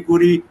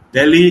 Siliguri,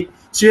 Delhi.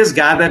 So he has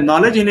gathered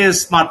knowledge in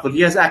his smartphone.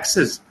 He has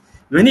access.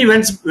 When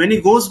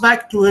he goes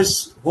back to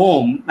his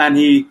home and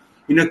he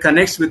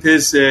connects with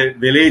his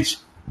village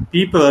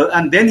people,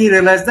 and then he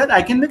realized that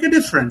I can make a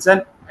difference.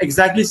 And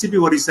exactly, CP,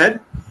 what he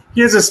said.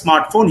 He has a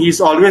smartphone. He's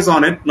always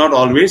on it. Not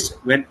always.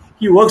 When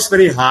he works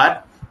very hard,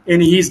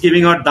 and he's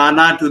giving out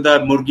dana to the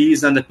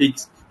murgis and the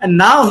pigs. And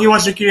now he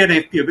wants to create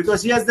an FPO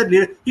because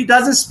he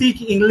doesn't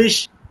speak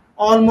English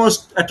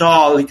almost at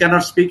all. He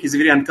cannot speak. He's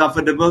very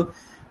uncomfortable.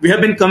 We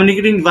have been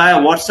communicating via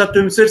WhatsApp to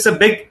him. So it's a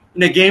big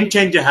game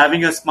changer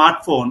having a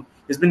smartphone.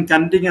 He's been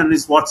connecting on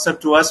his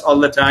WhatsApp to us all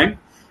the time,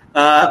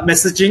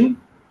 messaging.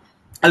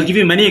 I'll give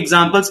you many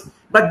examples.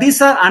 But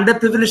these are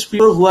underprivileged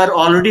people who are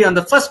already on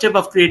the first step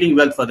of creating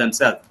wealth for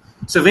themselves.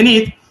 So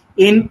Vineet,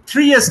 in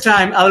 3 years'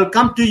 time, I will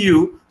come to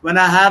you when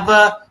I have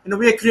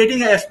we are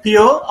creating a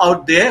FPO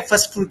out there.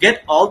 First, to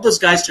get all those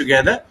guys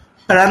together.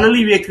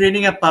 Parallelly, we are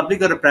creating a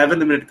public or a private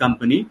limited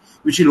company,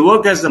 which will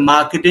work as the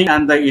marketing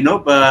and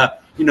the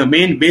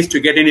main base to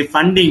get any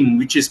funding,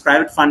 which is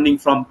private funding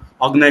from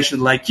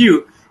organizations like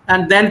you,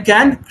 and then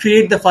can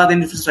create the further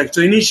infrastructure.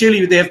 So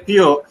initially, with the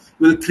FPO,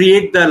 we'll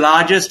create the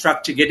larger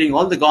structure, getting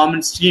all the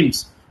government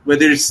schemes,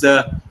 whether it's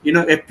the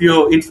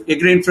FPO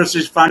Agri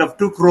Infrastructure Fund of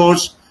 2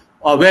 crores.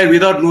 Or where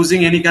without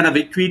losing any kind of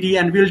equity,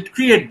 and we'll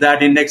create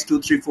that in next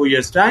 2, 3, 4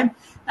 years' time.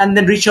 and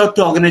then reach out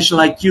to organizations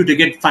like you to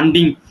get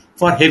funding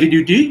for heavy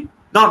duty,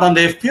 not on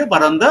the FPO,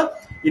 but on the,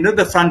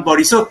 the front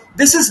body. So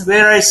this is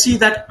where I see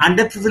that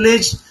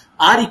underprivileged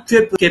are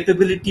equipped with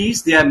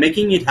capabilities. They are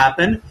making it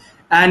happen.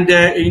 And,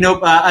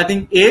 I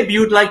think, Abe,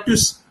 you would like to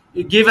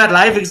give a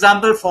live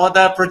example for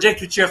the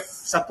project which you have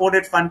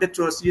supported, funded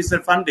through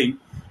CSL funding.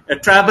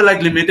 Travel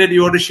Ag Limited,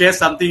 you want to share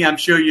something? I'm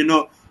sure you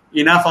know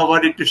enough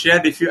about it to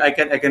share. If you, I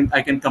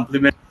can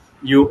compliment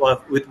you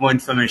with more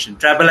information.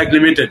 Travel Ag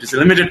Limited is a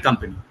limited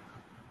company.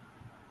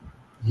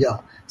 Yeah.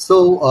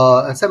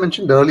 So as I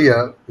mentioned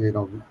earlier,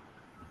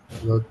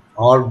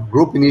 our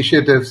group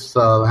initiatives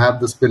have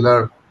this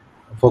pillar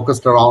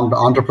focused around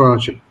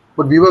entrepreneurship,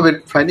 but we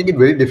were finding it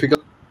very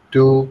difficult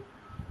to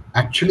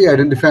actually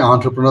identify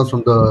entrepreneurs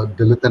from the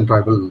Dalit and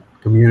tribal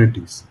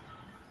communities.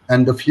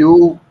 And the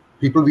few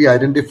people we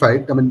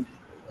identified,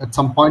 at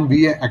some point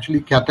we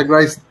actually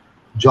categorized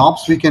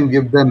jobs we can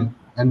give them,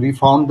 and we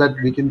found that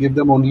we can give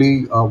them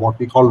only what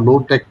we call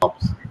low-tech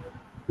jobs,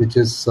 which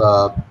is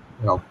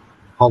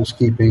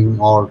housekeeping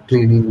or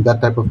cleaning,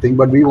 that type of thing.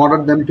 But we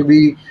wanted them to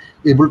be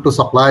able to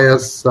supply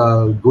us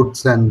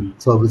goods and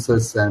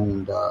services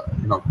and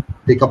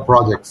take up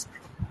projects.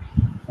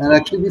 And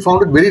actually, we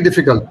found it very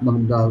difficult.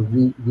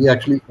 We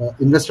actually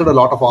invested a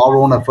lot of our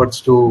own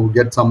efforts to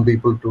get some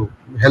people to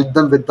help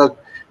them with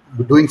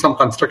doing some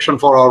construction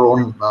for our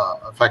own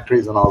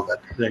factories and all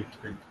that. Right.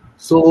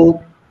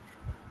 So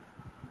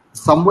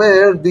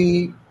somewhere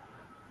the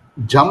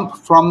jump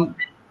from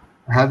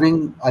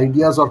having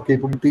ideas or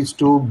capabilities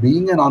to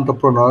being an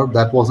entrepreneur,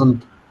 that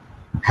wasn't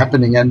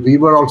happening. And we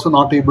were also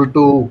not able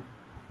to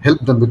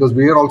help them because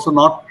we are also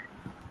not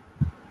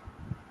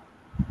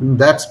in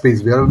that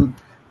space. We are in,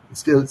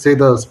 still, say,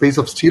 the space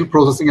of steel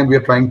processing, and we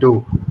are trying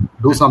to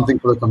do something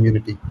for the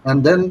community.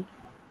 And then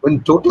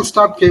when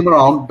TotalStart came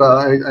around,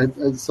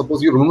 I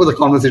suppose you remember the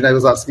conversation I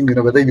was asking,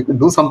 whether you can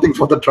do something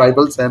for the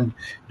tribals and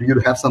do you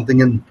have something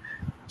in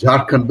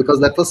Jharkhand, because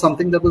that was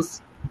something that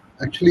was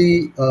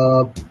actually,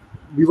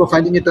 we were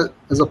finding it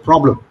as a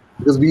problem,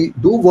 because we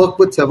do work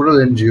with several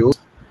NGOs,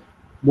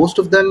 most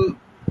of them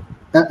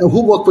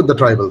who work with the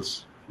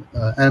tribals.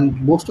 And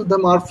most of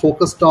them are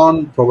focused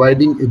on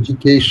providing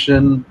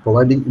education,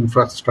 providing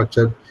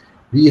infrastructure.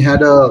 We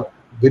had a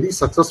very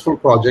successful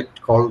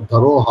project called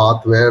Dharo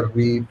Hath, where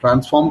we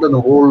transformed a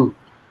whole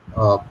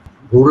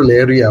rural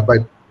area by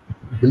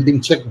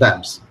building check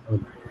dams.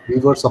 We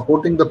were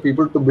supporting the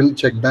people to build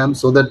check dams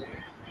so that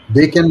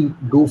they can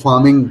do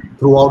farming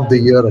throughout the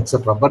year,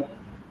 etc. But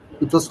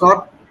it was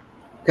not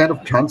kind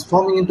of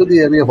transforming into the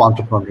area of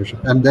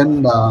entrepreneurship. And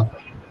then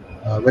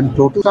when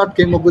TotalStart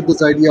came up with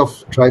this idea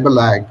of tribal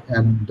ag,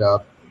 and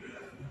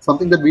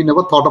something that we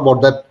never thought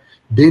about, that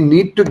they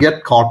need to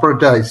get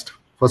corporatized,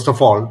 first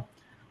of all,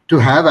 to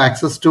have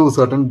access to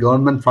certain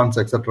government funds,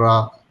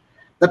 etc.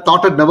 That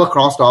thought had never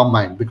crossed our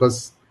mind,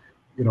 because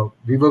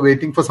we were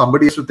waiting for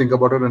somebody else to think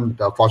about it, and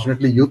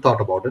fortunately you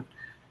thought about it.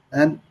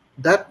 And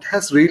that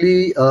has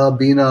really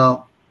been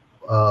a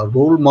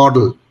role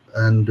model,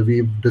 and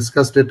we've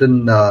discussed it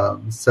in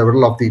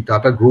several of the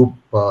Tata Group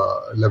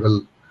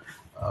level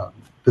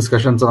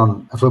discussions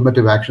on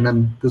affirmative action,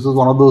 and this was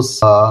one of those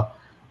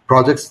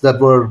projects that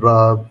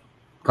were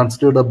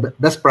considered a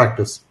best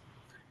practice.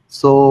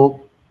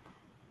 So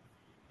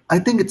I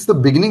think it's the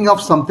beginning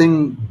of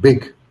something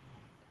big,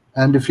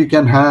 and if you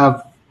can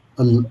have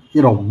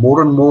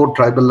more and more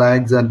tribal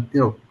lags, and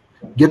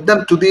get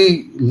them to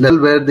the level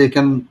where they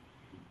can,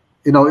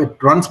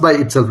 it runs by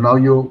itself. Now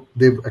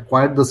they've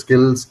acquired the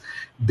skills,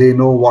 they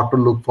know what to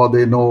look for,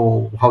 they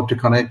know how to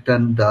connect,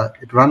 and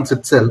it runs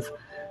itself.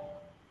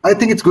 I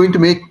think it's going to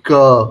make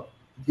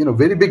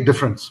very big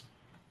difference.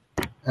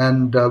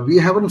 And we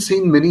haven't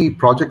seen many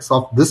projects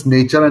of this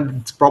nature,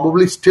 and it's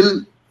probably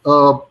still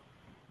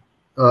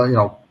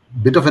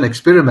bit of an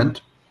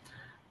experiment.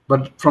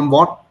 But from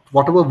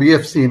whatever we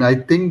have seen, I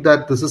think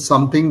that this is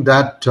something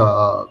that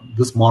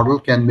this model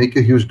can make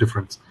a huge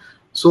difference.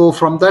 So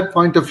from that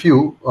point of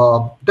view,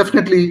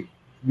 definitely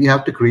we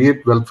have to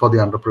create wealth for the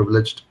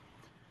underprivileged.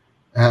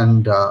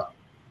 And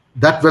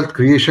that wealth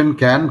creation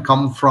can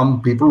come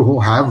from people who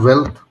have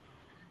wealth.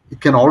 It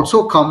can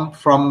also come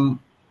from,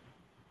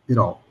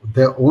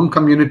 their own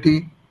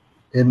community,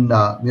 in,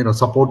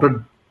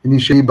 supported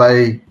initially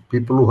by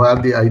people who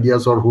have the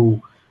ideas or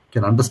who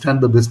can understand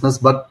the business.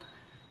 But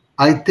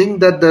I think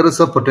that there is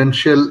a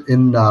potential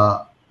in,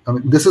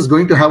 this is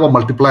going to have a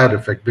multiplier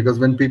effect, because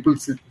when people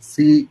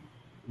see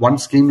one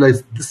scheme like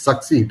this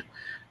succeed,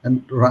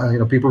 and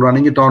people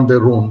running it on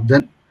their own,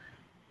 then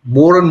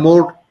more and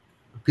more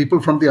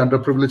people from the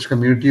underprivileged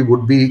community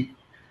would be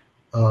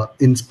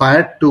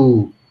inspired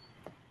to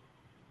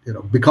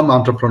become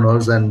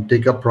entrepreneurs and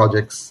take up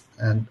projects.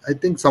 And I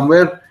think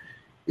somewhere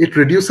it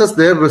reduces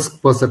their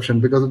risk perception,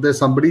 because if there's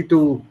somebody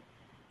to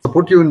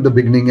support you in the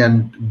beginning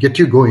and get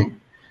you going,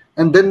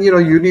 and then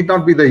you need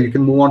not be there, you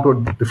can move on to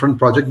a different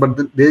project,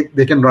 but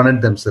they can run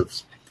it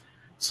themselves.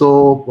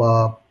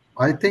 So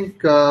I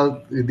think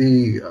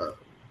the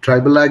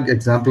tribal ag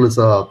example is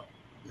a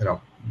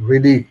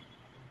really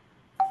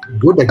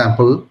good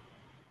example,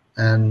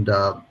 and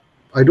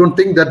I don't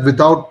think that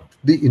without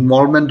the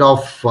involvement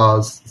of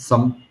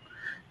some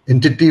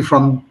entity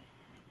from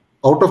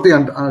outside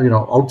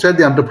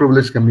the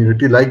underprivileged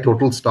community, like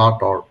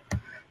TotalStart or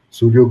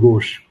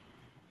Ghosh,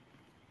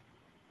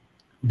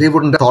 they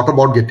wouldn't have thought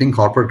about getting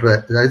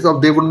corporatized,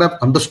 or they wouldn't have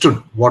understood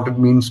what it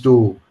means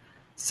to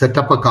set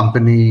up a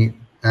company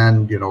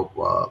and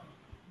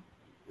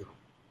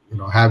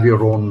have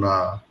your own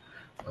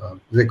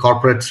the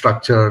corporate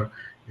structure,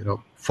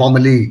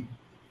 formally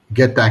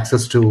get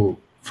access to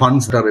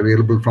funds that are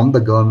available from the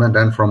government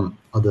and from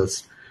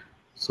others.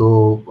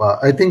 So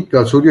I think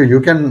Surya, you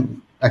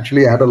can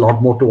actually add a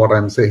lot more to what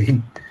I'm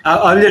saying.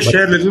 I'll just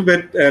share a little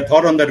bit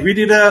thought on that.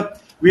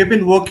 We have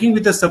been working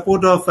with the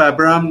support of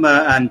Abraham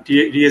and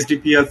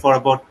TSDPL for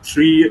about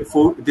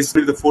 3-4. This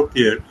will be the 4th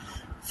year.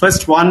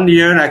 First 1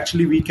 year,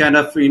 actually, we kind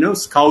of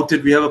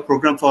scouted. We have a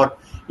program for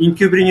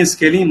incubating and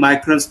scaling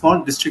micro and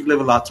small district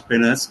level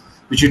entrepreneurs,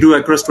 which we do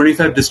across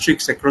 25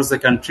 districts across the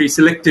country.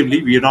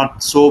 Selectively, we are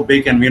not so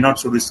big and we are not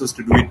so resourced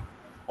to do it.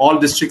 All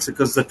districts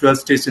across the 12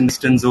 states in the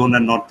Eastern Zone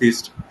and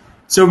Northeast.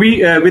 So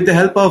we, with the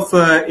help of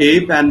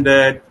Abe and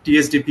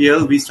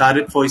TSDPL, we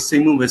started for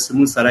Isimu,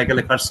 Wesimu,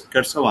 Saraikala,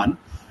 Kersavan.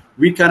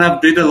 We kind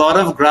of did a lot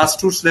of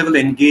grassroots level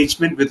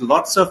engagement with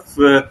lots of,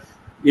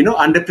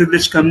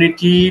 underprivileged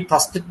community,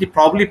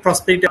 probably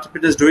prospective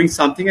entrepreneurs doing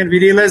something. And we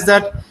realized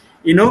that,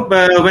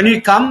 when we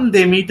come,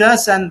 they meet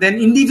us, and then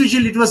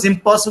individually it was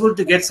impossible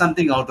to get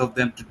something out of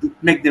them,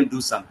 make them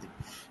do something.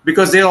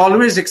 Because they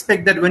always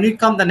expect that when you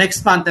come the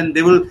next month, and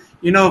they will,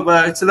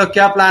 it's like,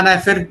 kya plan hai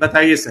fir,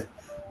 bataiye sir.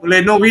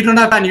 Well, no, we don't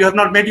have plan. You have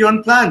not made your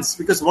own plans,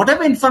 because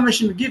whatever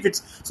information we give,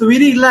 so we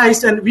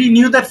realized, and we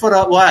knew that for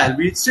a while.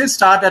 We still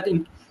start at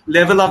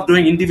level of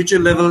doing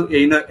individual level,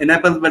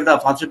 enablement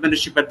of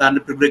entrepreneurship at the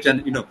underprivileged,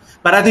 and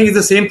But I think it's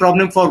the same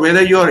problem for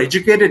whether you are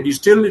educated. It's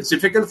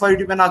difficult for you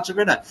to be an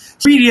entrepreneur.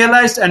 So we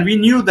realized, and we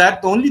knew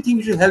that the only thing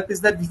which will help is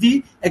that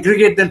we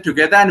aggregate them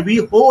together and we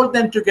hold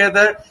them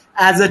together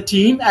as a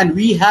team, and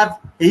we have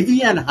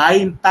heavy and high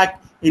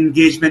impact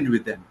engagement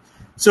with them.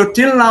 So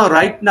till now,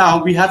 right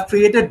now, we have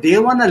created day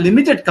one a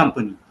limited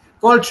company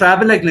called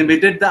Travelec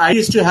Limited. The idea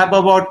is to have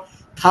about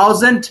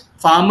 1,000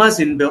 farmers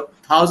and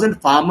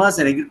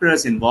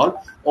agriculturists involved,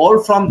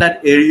 all from that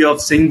area of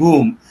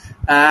Singhbhum,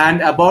 and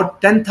about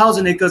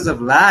 10,000 acres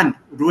of land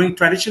doing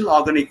traditional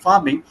organic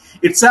farming.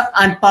 It's an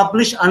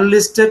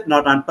unlisted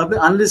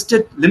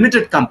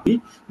limited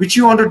company, which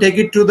you want to take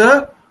it to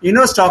the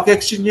stock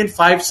exchange in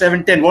 5,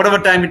 7, 10, whatever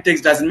time it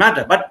takes, doesn't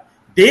matter. But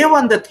day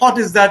one, the thought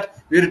is that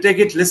we will take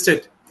it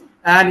listed.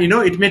 And,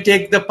 it may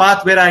take the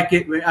path where I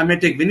may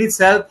take Vineet's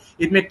help.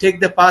 It may take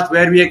the path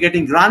where we are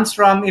getting grants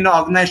from,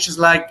 organizations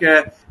like,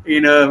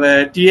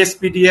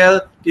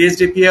 TSPDL,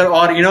 TSDPL,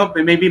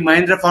 or, maybe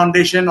Mahindra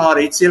Foundation or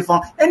HCL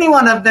Fund. Any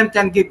one of them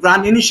can get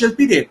grant initial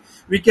period.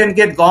 We can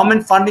get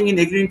government funding in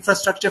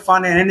agri-infrastructure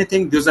fund and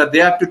anything. They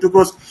have to 2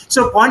 crores.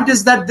 So point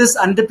is that this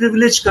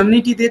underprivileged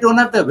community, they don't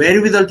have the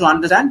wherewithal to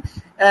understand,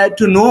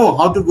 to know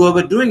how to go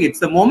about doing it.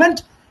 The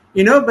moment,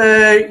 we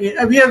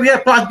are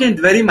plugged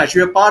in very much.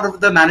 We are part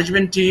of the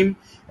management team.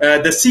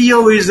 The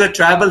CEO is a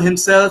travel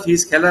himself.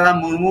 He's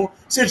Kelaram Murmu.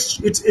 So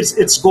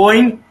it's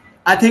going,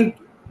 I think,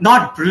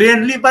 not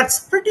brilliantly, but it's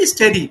pretty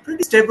steady,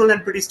 pretty stable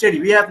and pretty steady.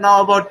 We have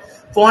now about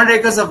 400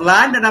 acres of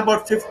land and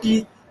about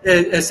 70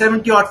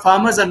 odd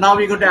farmers. And now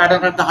we're going to add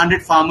another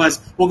 100 farmers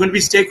who are going to be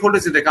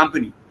stakeholders in the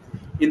company,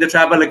 in the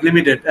Travelec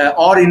Limited,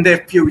 or in the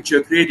FPO which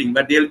you're creating,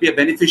 but they'll be a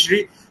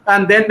beneficiary.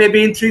 And then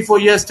maybe in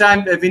 3-4 years'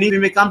 time, Vineet, we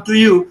may come to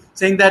you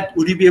saying that,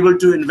 would you be able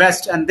to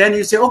invest? And then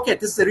you say, okay,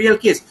 this is a real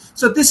case.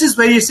 So this is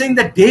where you're saying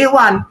that day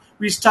one,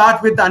 we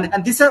start with,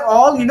 and these are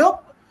all,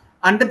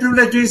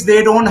 underprivileged,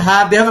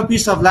 they have a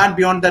piece of land.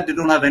 Beyond that, they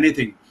don't have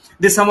anything.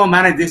 They somehow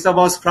manage, they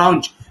somehow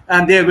scrounge,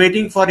 and they're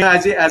waiting for,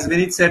 as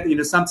Vineet said,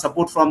 some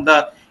support from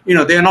the,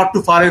 they're not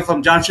too far away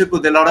from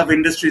Jamshedpur. There are a lot of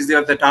industries, they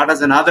have the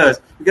Tatas and others.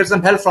 You get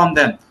some help from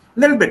them.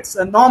 Little bits.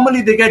 And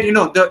normally they get,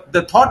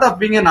 the thought of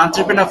being an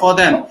entrepreneur for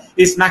them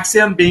is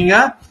maximum being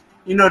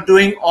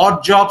doing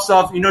odd jobs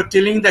of,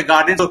 tilling the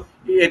garden. So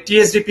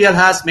TSDPL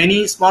has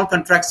many small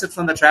contractors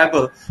from the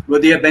tribal where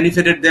they have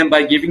benefited them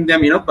by giving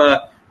them,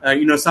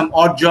 some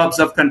odd jobs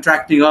of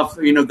contracting of,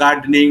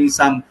 gardening,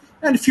 and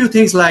a few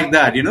things like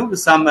that, with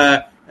some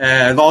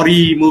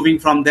lorry moving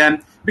from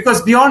them.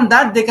 Because beyond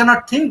that, they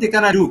cannot think, they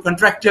cannot do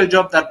contractual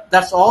job.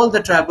 That's all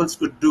the tribals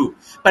could do.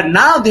 But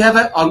now they have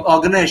an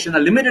organization, a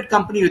limited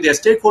company with their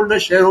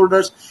stakeholders,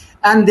 shareholders,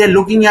 and they're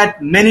looking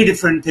at many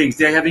different things.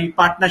 They're having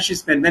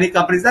partnerships with many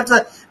companies.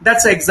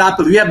 That's an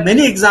example. We have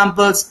many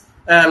examples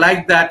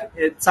like that.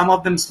 Some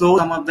of them slow,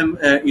 some of them,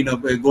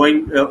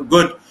 going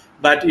good.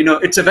 But,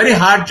 it's a very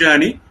hard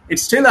journey.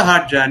 It's still a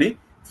hard journey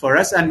for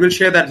us, and we'll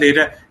share that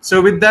later.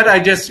 So with that, I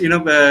just,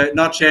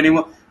 not share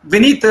anymore.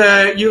 Vineet,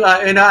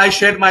 I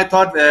shared my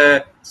thought,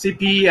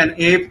 CP and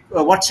Abe.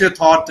 What's your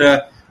thought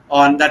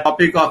on that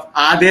topic of,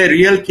 are there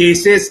real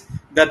cases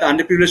that the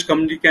underprivileged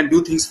community can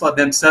do things for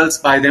themselves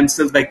by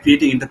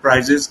creating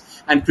enterprises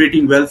and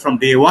creating wealth from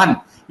day one?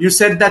 You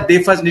said that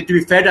they first need to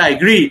be fed. I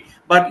agree.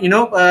 But,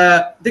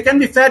 they can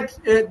be fed.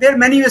 There are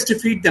many ways to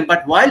feed them.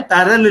 But while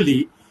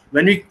parallelly,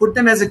 when we put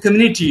them as a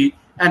community,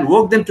 and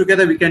work them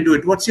together, we can do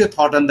it. What's your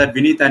thought on that,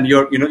 Vineet, and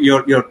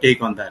your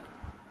take on that?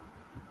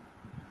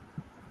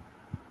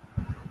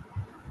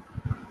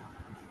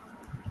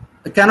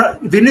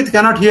 Vineet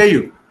cannot hear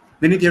you.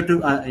 Vineet, you have to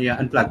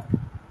unplug.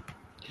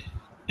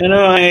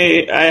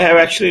 I have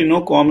actually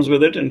no qualms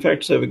with it. In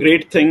fact, it's a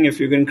great thing if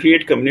you can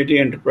create community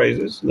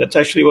enterprises. That's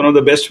actually one of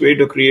the best way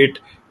to create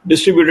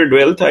distributed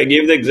wealth. I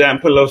gave the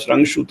example of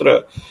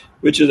Rangshutra,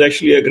 which is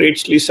actually a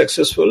greatly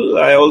successful.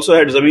 I also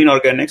had Zameen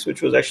Organics,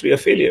 which was actually a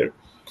failure.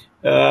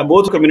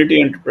 Both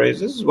community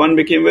enterprises. One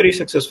became very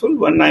successful,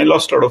 one I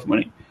lost a lot of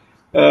money.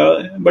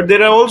 But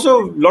there are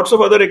also lots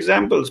of other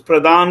examples.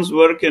 Pradhan's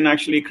work in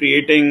actually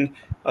creating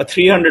a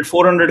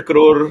 300-400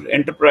 crore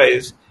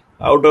enterprise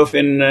out of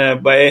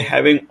by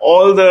having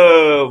all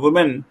the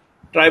women,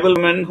 tribal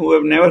women who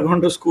have never gone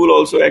to school,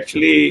 also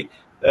actually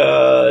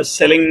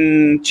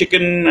selling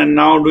chicken and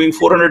now doing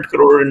 400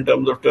 crore in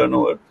terms of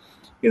turnover.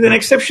 Is an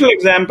exceptional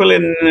example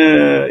in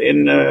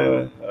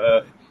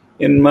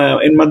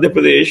Madhya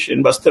Pradesh,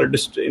 in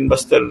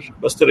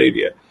Bastar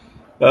area.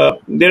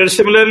 There is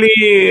similarly,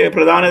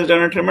 Pradhan has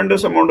done a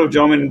tremendous amount of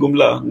job in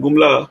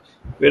Gumla,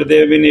 where they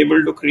have been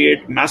able to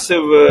create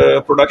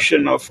massive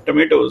production of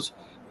tomatoes.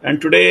 And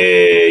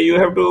today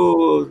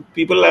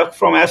people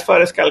from as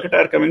far as Calcutta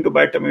are coming to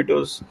buy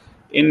tomatoes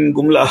in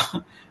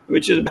Gumla,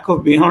 which is back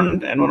of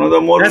beyond, and one of the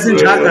more... That's in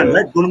Jharkhand,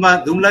 right?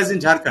 Gumla is in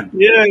Jharkhand.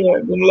 Yeah,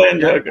 Gumla in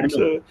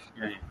Jharkhand.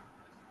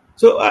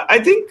 So I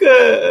think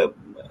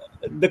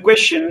the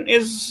question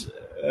is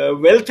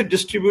wealth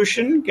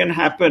distribution can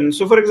happen.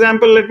 So for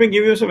example, let me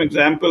give you some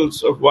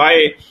examples of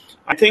why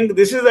I think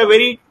this is a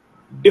very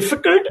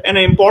difficult and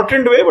an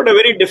important way, but a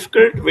very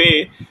difficult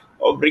way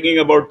of bringing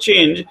about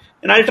change.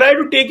 And I'll try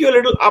to take you a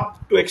little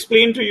up to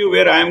explain to you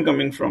where I am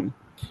coming from.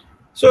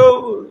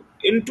 So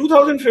in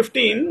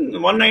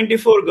 2015,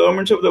 194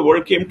 governments of the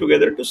world came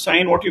together to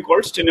sign what you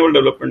call Sustainable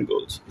Development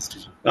Goals.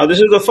 Now, this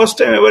is the first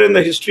time ever in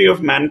the history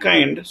of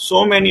mankind,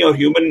 so many of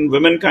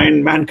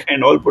womankind,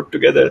 mankind all put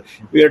together.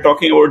 We are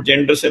talking about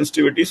gender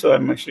sensitivity, so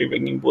I'm actually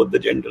bringing both the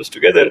genders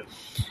together.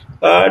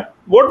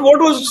 What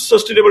was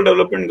Sustainable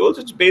Development Goals?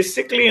 It's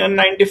basically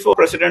 194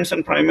 presidents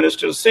and prime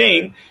ministers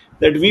saying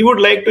that we would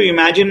like to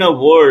imagine a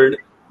world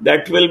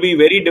that will be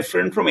very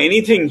different from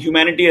anything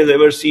humanity has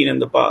ever seen in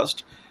the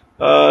past.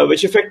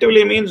 Which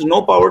effectively means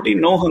no poverty,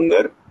 no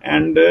hunger,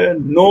 and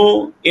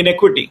no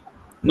inequity,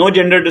 no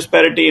gender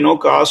disparity, no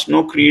caste,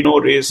 no creed, no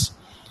race.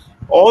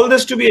 All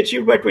this to be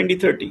achieved by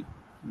 2030.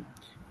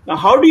 Now,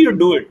 how do you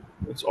do it?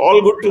 It's all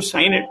good to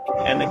sign it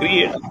and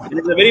agree it. And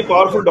it's a very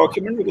powerful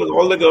document because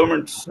all the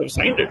governments have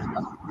signed it.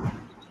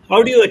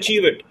 How do you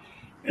achieve it?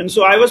 And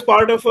so I was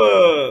part of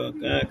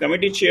a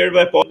committee chaired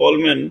by Paul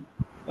Polman,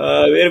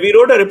 where we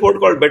wrote a report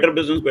called Better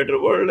Business, Better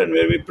World, and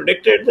where we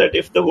predicted that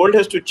if the world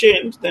has to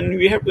change, then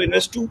we have to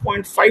invest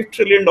 $2.5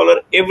 trillion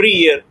every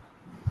year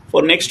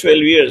for next 12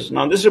 years.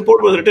 Now, this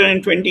report was written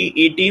in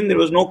 2018. There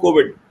was no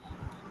COVID.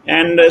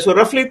 And so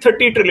roughly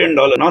 $30 trillion.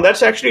 Now,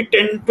 that's actually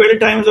 12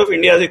 times of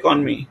India's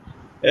economy,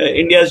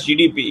 India's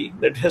GDP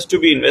that has to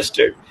be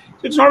invested.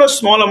 So it's not a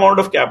small amount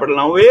of capital.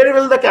 Now, where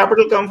will the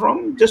capital come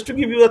from? Just to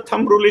give you a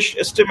thumb rule-ish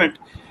estimate,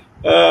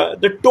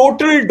 the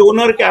total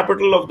donor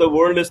capital of the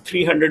world is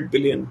 300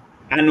 billion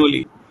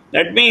annually.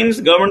 That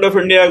means government of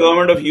India,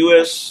 government of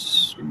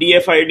US,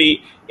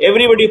 DFID,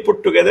 everybody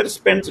put together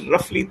spends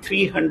roughly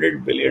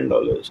 $300 billion.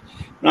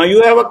 Now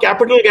you have a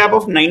capital gap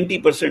of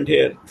 90%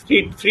 here.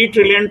 3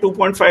 trillion,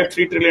 2.5,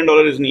 $3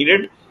 trillion is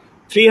needed.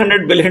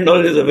 $300 billion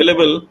is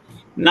available.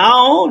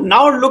 Now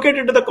look at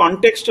it in the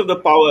context of the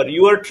power.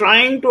 You are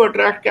trying to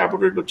attract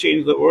capital to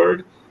change the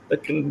world. The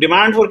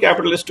demand for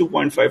capital is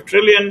 2.5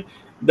 trillion.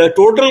 The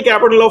total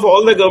capital of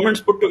all the governments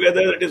put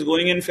together that is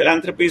going in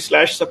philanthropy /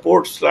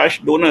 support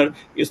 / donor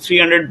is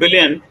 300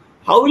 billion.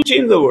 How will you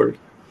change the world?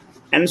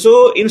 And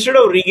so instead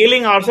of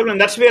regaling ourselves,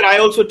 and that's where I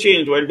also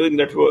changed while doing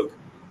that work.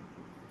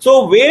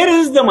 So where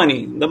is the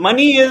money? The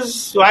money is,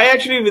 so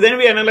then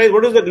we analyze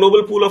what is the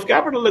global pool of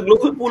capital. The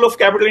global pool of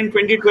capital in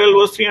 2012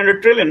 was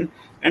 300 trillion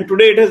and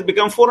today it has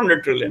become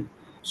 400 trillion.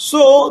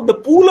 So the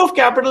pool of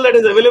capital that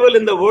is available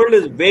in the world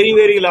is very,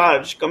 very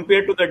large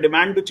compared to the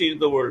demand to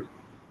change the world.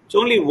 It's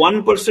only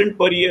 1%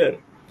 per year.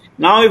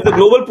 Now, if the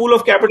global pool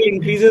of capital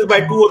increases by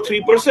 2 or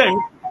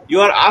 3%, you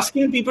are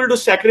asking people to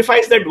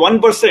sacrifice that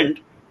 1%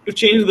 to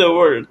change the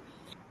world.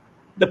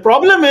 The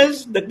problem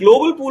is the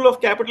global pool of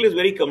capital is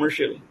very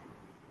commercial.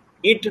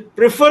 It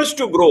prefers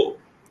to grow.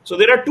 So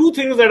there are two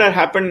things that have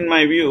happened in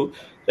my view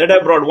that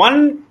have brought.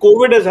 One,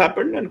 COVID has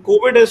happened, and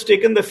COVID has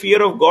taken the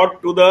fear of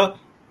God to the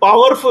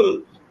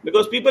powerful,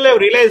 because people have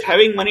realized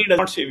having money does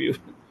not save you.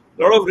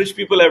 A lot of rich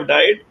people have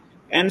died.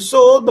 And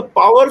so the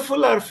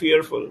powerful are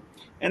fearful.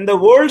 And the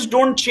worlds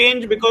don't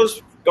change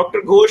because Dr.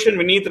 Ghosh and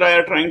Vineet Rai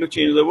are trying to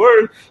change the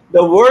world.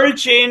 The world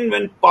change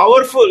when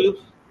powerful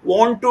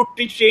want to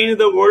change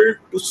the world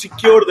to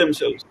secure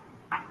themselves.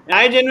 And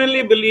I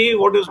genuinely believe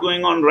what is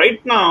going on right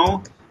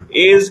now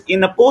is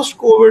in a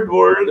post-COVID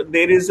world,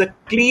 there is a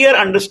clear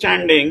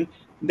understanding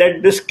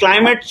that this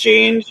climate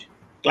change,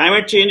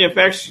 Climate change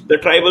affects the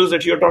tribals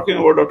that you're talking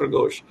about, Dr.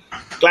 Ghosh.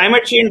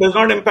 Climate change does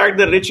not impact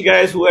the rich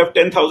guys who have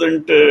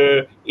 10,000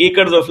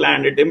 acres of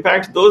land. It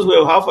impacts those who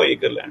have half an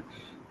acre land.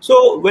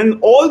 So when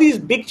all these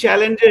big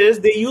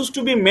challenges, they used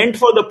to be meant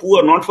for the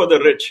poor, not for the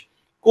rich.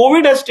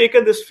 COVID has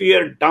taken this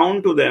fear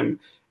down to them.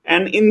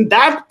 And in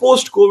that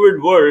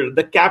post-COVID world,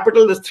 the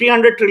capital, this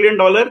 $300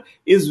 trillion,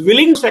 is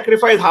willing to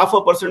sacrifice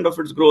 0.5% of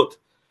its growth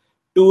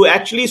to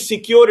actually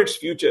secure its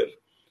future.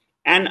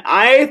 And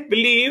I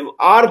believe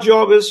our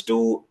job is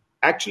to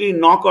actually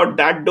knock out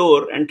that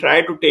door and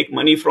try to take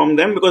money from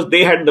them because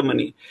they had the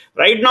money.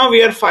 Right now,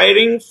 we are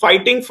fighting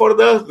for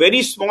the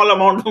very small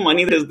amount of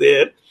money that is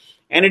there.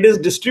 And it is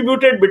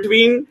distributed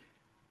between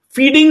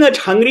feeding a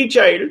hungry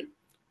child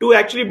to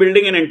actually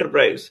building an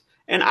enterprise.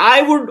 And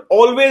I would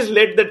always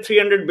let that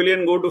 300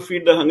 billion go to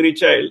feed the hungry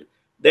child,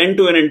 then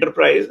to an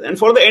enterprise. And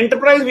for the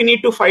enterprise, we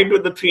need to fight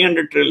with the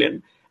 300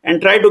 trillion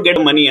and try to get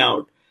money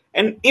out.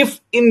 And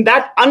if in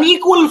that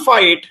unequal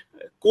fight,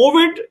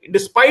 COVID,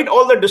 despite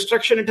all the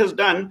destruction it has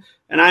done,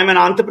 and I'm an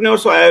entrepreneur,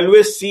 so I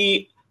always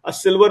see a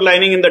silver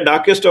lining in the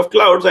darkest of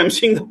clouds, I'm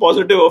seeing the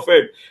positive of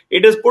it.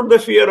 It has put the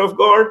fear of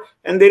God,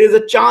 and there is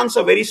a chance,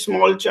 a very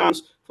small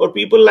chance, for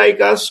people like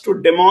us to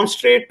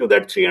demonstrate to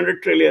that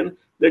 300 trillion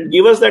that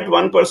give us that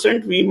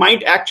 1%, we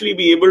might actually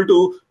be able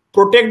to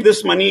protect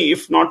this money,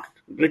 if not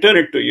return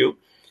it to you.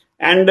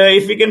 And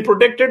if we can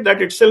protect it,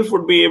 that itself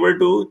would be able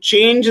to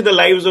change the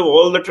lives of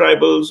all the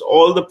tribals,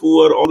 all the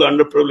poor, all the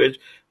underprivileged.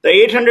 The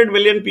 800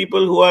 million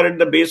people who are at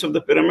the base of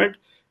the pyramid,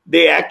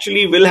 they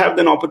actually will have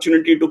an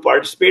opportunity to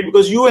participate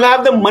because you will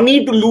have the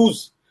money to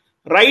lose.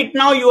 Right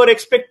now, you are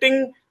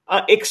expecting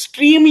an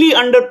extremely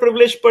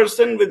underprivileged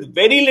person with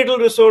very little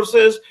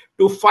resources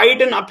to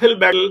fight an uphill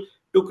battle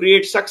to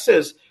create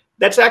success.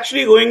 That's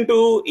actually going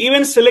to,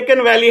 even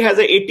Silicon Valley has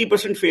an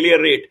 80% failure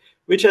rate,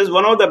 which has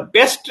one of the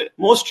best,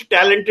 most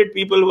talented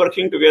people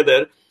working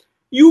together.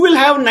 You will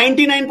have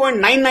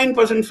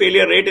 99.99%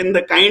 failure rate in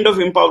the kind of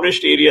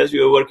impoverished areas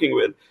you are working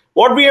with.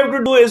 What we have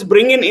to do is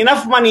bring in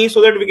enough money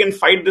so that we can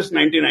fight this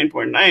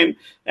 99.9.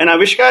 And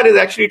Aavishkaar is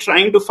actually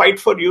trying to fight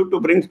for you to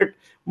bring that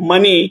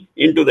money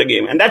into the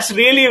game. And that's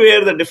really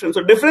where the difference.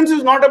 So difference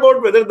is not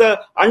about whether the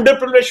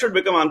underprivileged should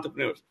become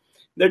entrepreneurs.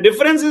 The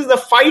difference is the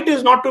fight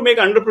is not to make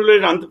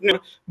underprivileged entrepreneurs.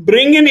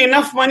 Bring in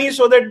enough money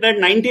so that that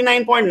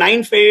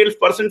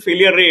 99.9%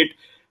 failure rate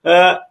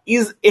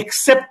is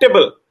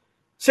acceptable.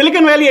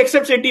 Silicon Valley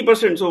accepts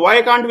 80%, so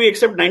why can't we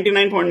accept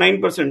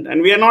 99.9%?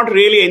 And we are not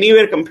really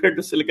anywhere compared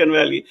to Silicon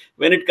Valley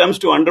when it comes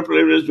to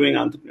underprivileged doing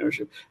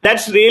entrepreneurship.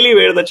 That's really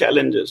where the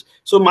challenge is.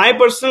 So my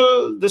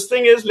personal, this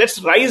thing is,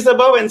 let's rise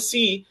above and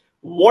see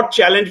what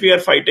challenge we are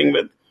fighting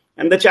with.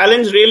 And the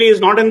challenge really is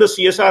not in the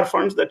CSR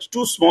funds. That's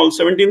too small,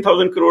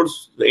 17,000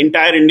 crores, the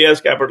entire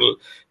India's capital.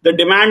 The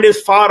demand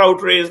is far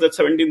outweighs that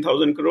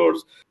 17,000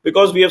 crores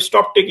because we have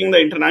stopped taking the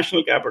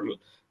international capital.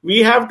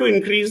 We have to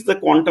increase the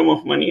quantum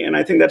of money, and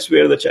I think that's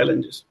where the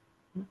challenge is.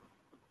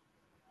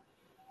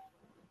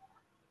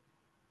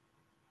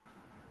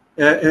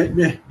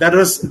 That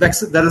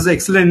was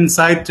excellent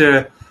insight,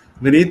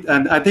 Vineet,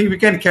 and I think we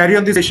can carry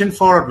on this session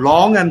for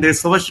long, and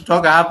there's so much to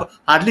talk. I have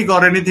hardly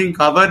got anything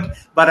covered,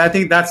 but I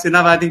think that's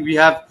enough. I think we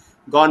have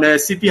gone.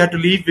 CP had to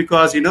leave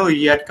because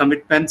he had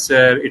commitments.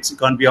 It's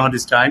gone beyond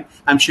his time.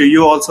 I'm sure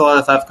you also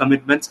have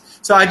commitments.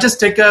 So I just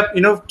take up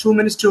 2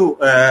 minutes to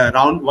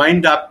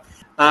wind up.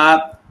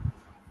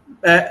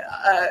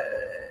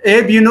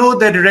 Abe,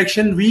 the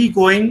direction we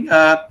going.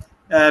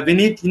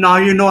 Vineet, now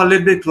you know a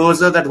little bit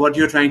closer that what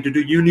you're trying to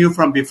do. You knew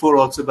from before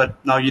also, but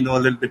now you know a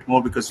little bit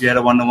more because you had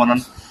a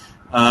one-on-one.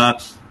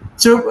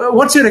 So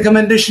what's your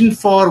recommendation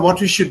for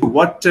what we should do?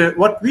 What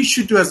we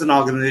should do as an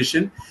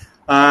organization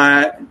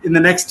in the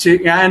next,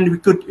 and we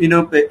could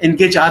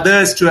engage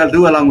others to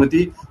do along with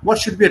you. What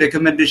should be a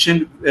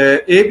recommendation?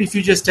 Abe, if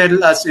you just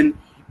tell us in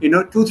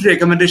 2-3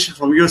 recommendations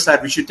from your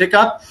side we should take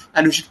up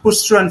and we should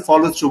push through and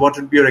follow through. What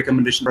would be your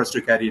recommendation for us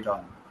to carry it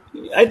on?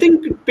 I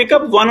think pick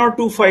up 1 or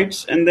 2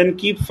 fights and then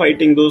keep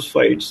fighting those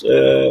fights.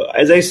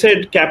 As I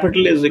said,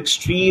 capital is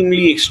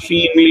extremely,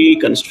 extremely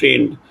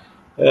constrained.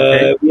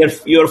 Okay.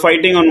 You're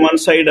fighting on one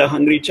side a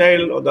hungry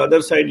child, or the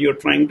other side you're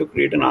trying to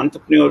create an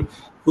entrepreneur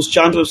whose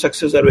chances of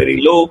success are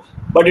very low.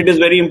 But it is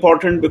very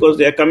important because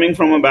they are coming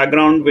from a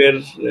background where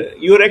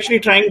you're actually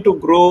trying to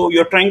grow,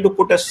 you're trying to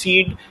put a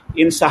seed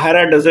in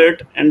Sahara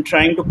Desert and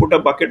trying to put a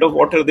bucket of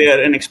water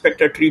there and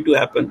expect a tree to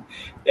happen.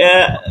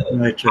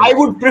 Right. I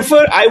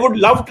would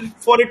love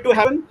for it to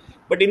happen,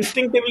 but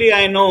instinctively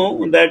I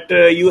know that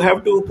you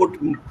have to put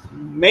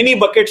many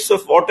buckets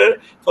of water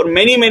for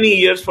many, many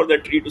years for the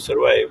tree to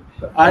survive.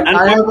 I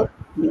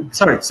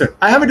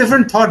have a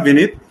different thought,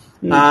 Vineet.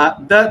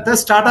 The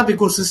startup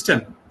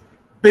ecosystem,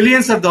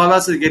 billions of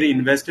dollars is getting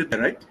invested there,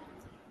 right?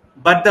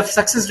 But the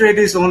success rate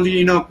is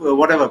only,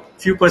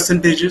 few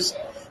percentages.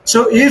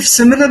 So if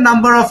similar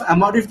number of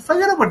amount, if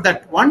forget about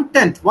that,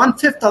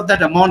 1/5 of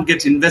that amount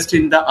gets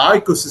invested in our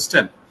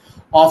ecosystem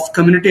of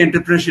community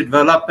entrepreneurship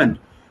development,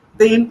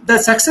 the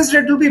success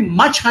rate will be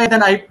much higher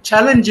than I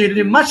challenge it,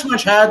 will be much,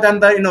 much higher than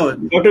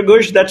Dr.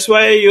 Ghosh, that's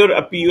why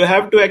you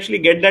have to actually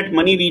get that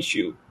money reach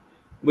you.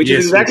 which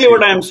is exactly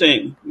what I am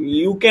saying.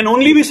 You can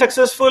only be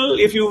successful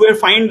if you will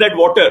find that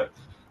water.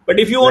 But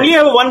if you only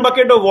have one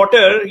bucket of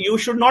water, you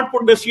should not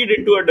put the seed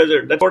into a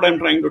desert. That's what I'm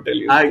trying to tell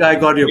you. I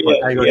got your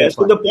point.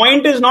 So the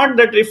point is not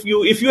that if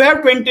you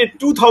have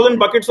 2,000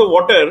 buckets of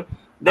water,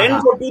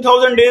 then for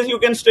 2,000 days you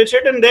can stretch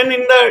it, and then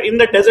in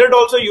the desert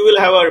also you will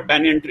have a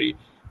banyan tree.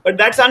 But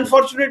that's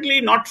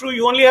unfortunately not true.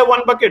 You only have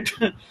one bucket.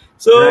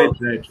 So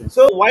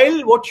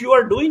while what you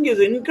are doing is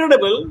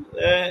incredible,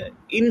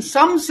 in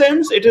some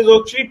sense it is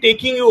actually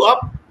taking you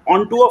up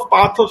onto a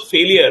path of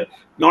failure,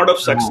 not of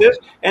success.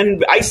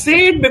 And I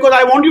say it because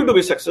I want you to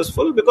be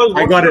successful, because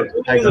what you're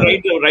doing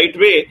is the right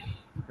way.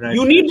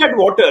 You need that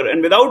water,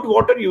 and without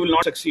water you will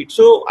not succeed.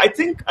 So I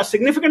think a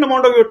significant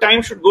amount of your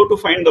time should go to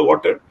find the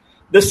water.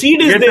 The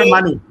seed is the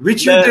money,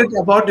 which you did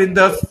about in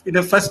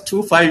the first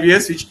 5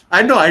 years, which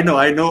I know.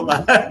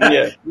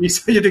 We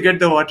say you to get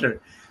the water.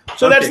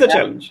 So that's the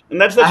challenge, and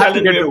that's the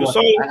challenge we have to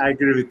solve. I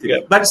agree with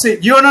you. But see,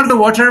 you are not to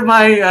water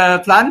my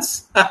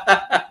plants.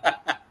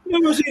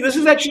 No, see, this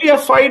is actually a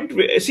fight.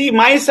 See,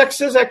 my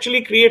success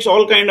actually creates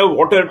all kind of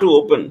water to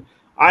open.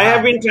 I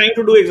have been trying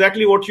to do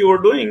exactly what you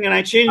were doing, and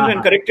I changed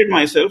and corrected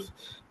myself.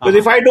 Because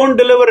if I don't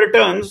deliver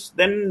returns,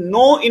 then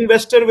no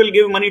investor will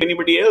give money to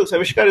anybody else.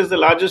 Aavishkaar is the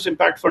largest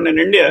impact fund in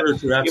India.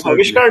 If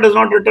Aavishkaar does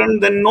not return,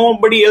 then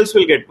nobody else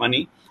will get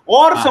money.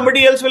 Or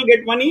somebody else will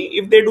get money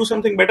if they do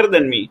something better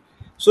than me.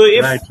 So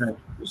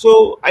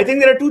So I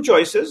think there are two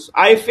choices.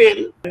 I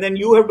fail, and then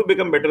you have to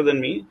become better than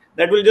me.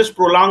 That will just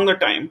prolong the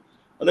time.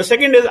 The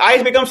second is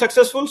I become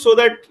successful so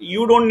that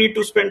you don't need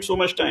to spend so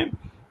much time,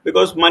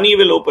 because money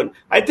will open.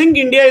 I think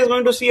India is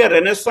going to see a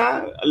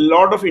renaissance. A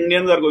lot of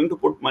Indians are going to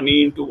put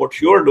money into what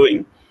you are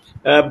doing.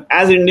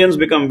 As Indians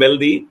become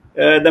wealthy,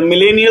 the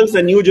millennials,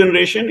 the new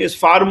generation, is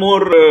far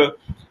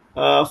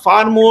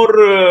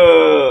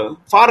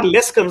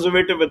less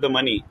conservative with the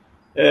money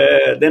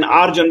than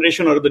our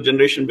generation or the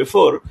generation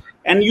before.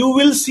 And you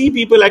will see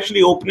people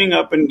actually opening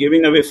up and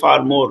giving away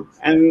far more.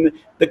 And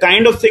the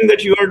kind of thing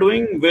that you are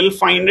doing will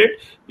find it.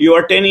 You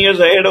are 10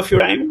 years ahead of your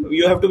time.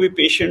 You have to be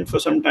patient for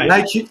some time.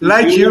 Like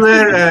you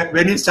were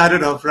when you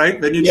started off, right?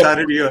 When you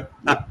started your...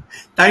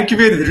 Thank you.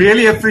 We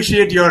really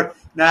appreciate your...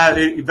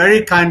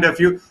 very kind of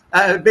you.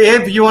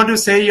 Babe, you want to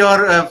say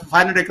your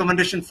final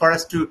recommendation for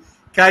us to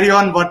carry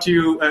on what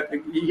you...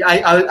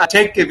 I'll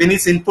take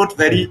Vineet's input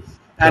very...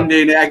 and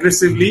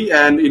aggressively,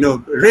 and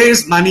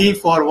raise money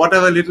for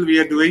whatever little we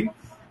are doing.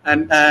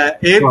 And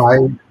Abe?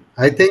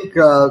 I think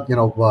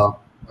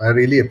I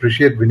really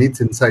appreciate Vineet's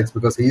insights,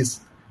 because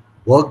he's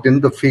worked in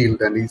the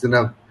field and he's in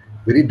a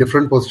very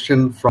different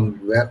position from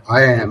where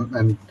I am,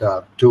 and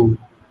to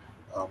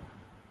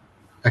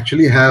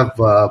actually have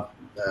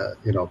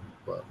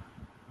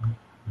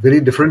very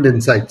different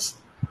insights,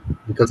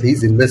 because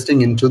he's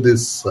investing into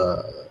this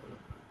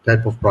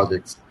type of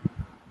projects.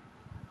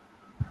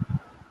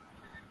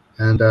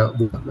 And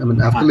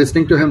after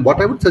listening to him,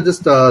 what I would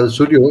suggest,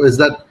 Suryo, is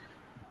that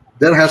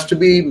there has to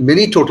be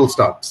many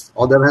TotalStarts,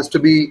 or there has to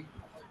be,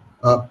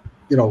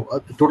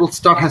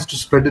 TotalStart has to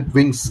spread its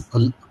wings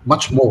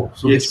much more.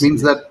 So, which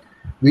means that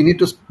we need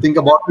to think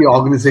about the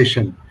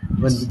organization.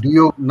 Do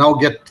you now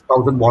get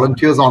 1,000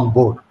 volunteers on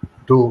board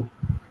to,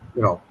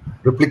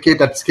 replicate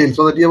at scale,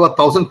 so that you have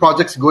 1,000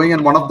 projects going,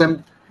 and one of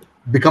them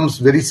becomes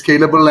very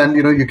scalable, and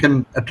you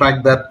can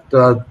attract that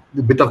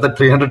bit of that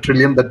 300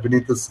 trillion that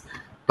Vineet is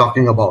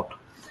talking about.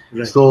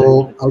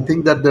 So I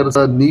think that there is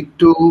a need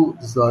to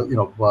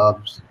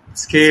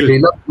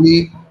scale up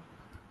the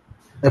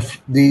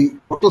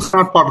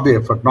TotalStart part of the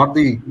effort, not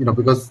the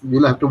because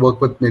you'll have to work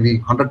with maybe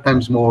 100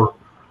 times more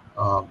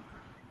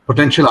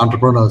potential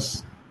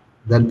entrepreneurs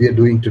than we are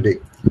doing today.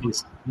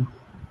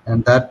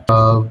 And that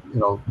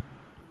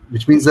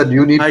which means that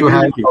you need to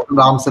have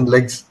arms and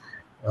legs.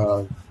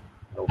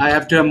 I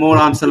have to have more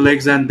arms and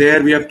legs, and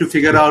there we have to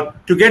figure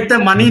out to get the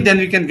money, then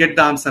we can get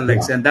the arms and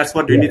legs, and that's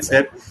what Vineet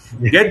said.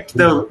 Get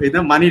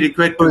the money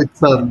required to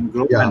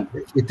grow.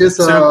 It is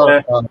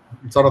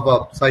sort of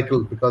a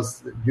cycle,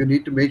 because you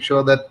need to make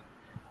sure that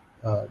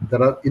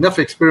there are enough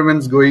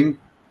experiments going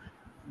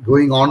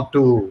on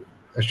to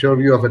assure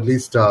you of at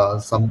least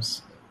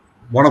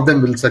one of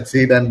them will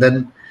succeed, and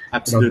then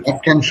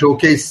that can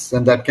showcase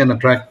and that can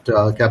attract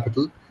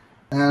capital.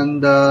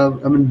 And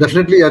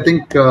definitely, I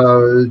think.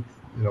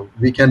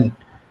 We can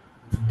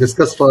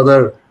discuss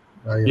further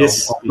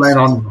offline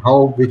on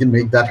how we can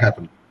make that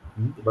happen.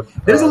 But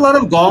there's a lot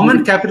of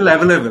government capital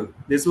available.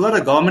 There's a lot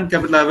of government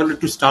capital available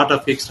to start a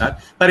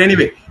kickstart. But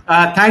anyway,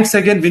 thanks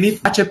again,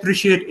 Vineet. Much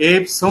appreciate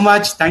Abe so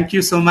much. Thank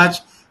you so much.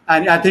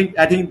 And I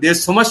think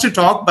there's so much to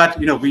talk, but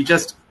we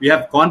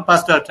have gone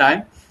past our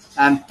time.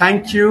 And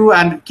thank you,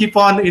 and keep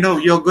on.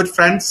 You're good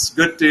friends.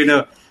 Good. Thank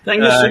you.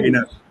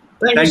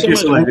 Thank you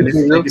so much.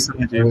 Thank you so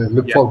much.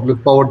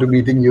 Look forward to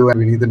meeting you and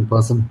Vineet in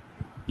person.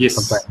 Yes.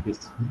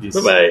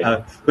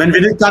 Bye-bye. When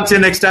Vineet comes here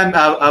next time,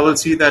 I will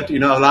see that,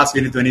 I'll ask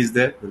Vineet when he's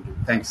there.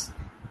 Thanks.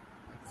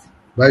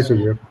 Bye,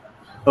 Surya.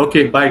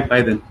 Okay,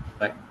 bye then.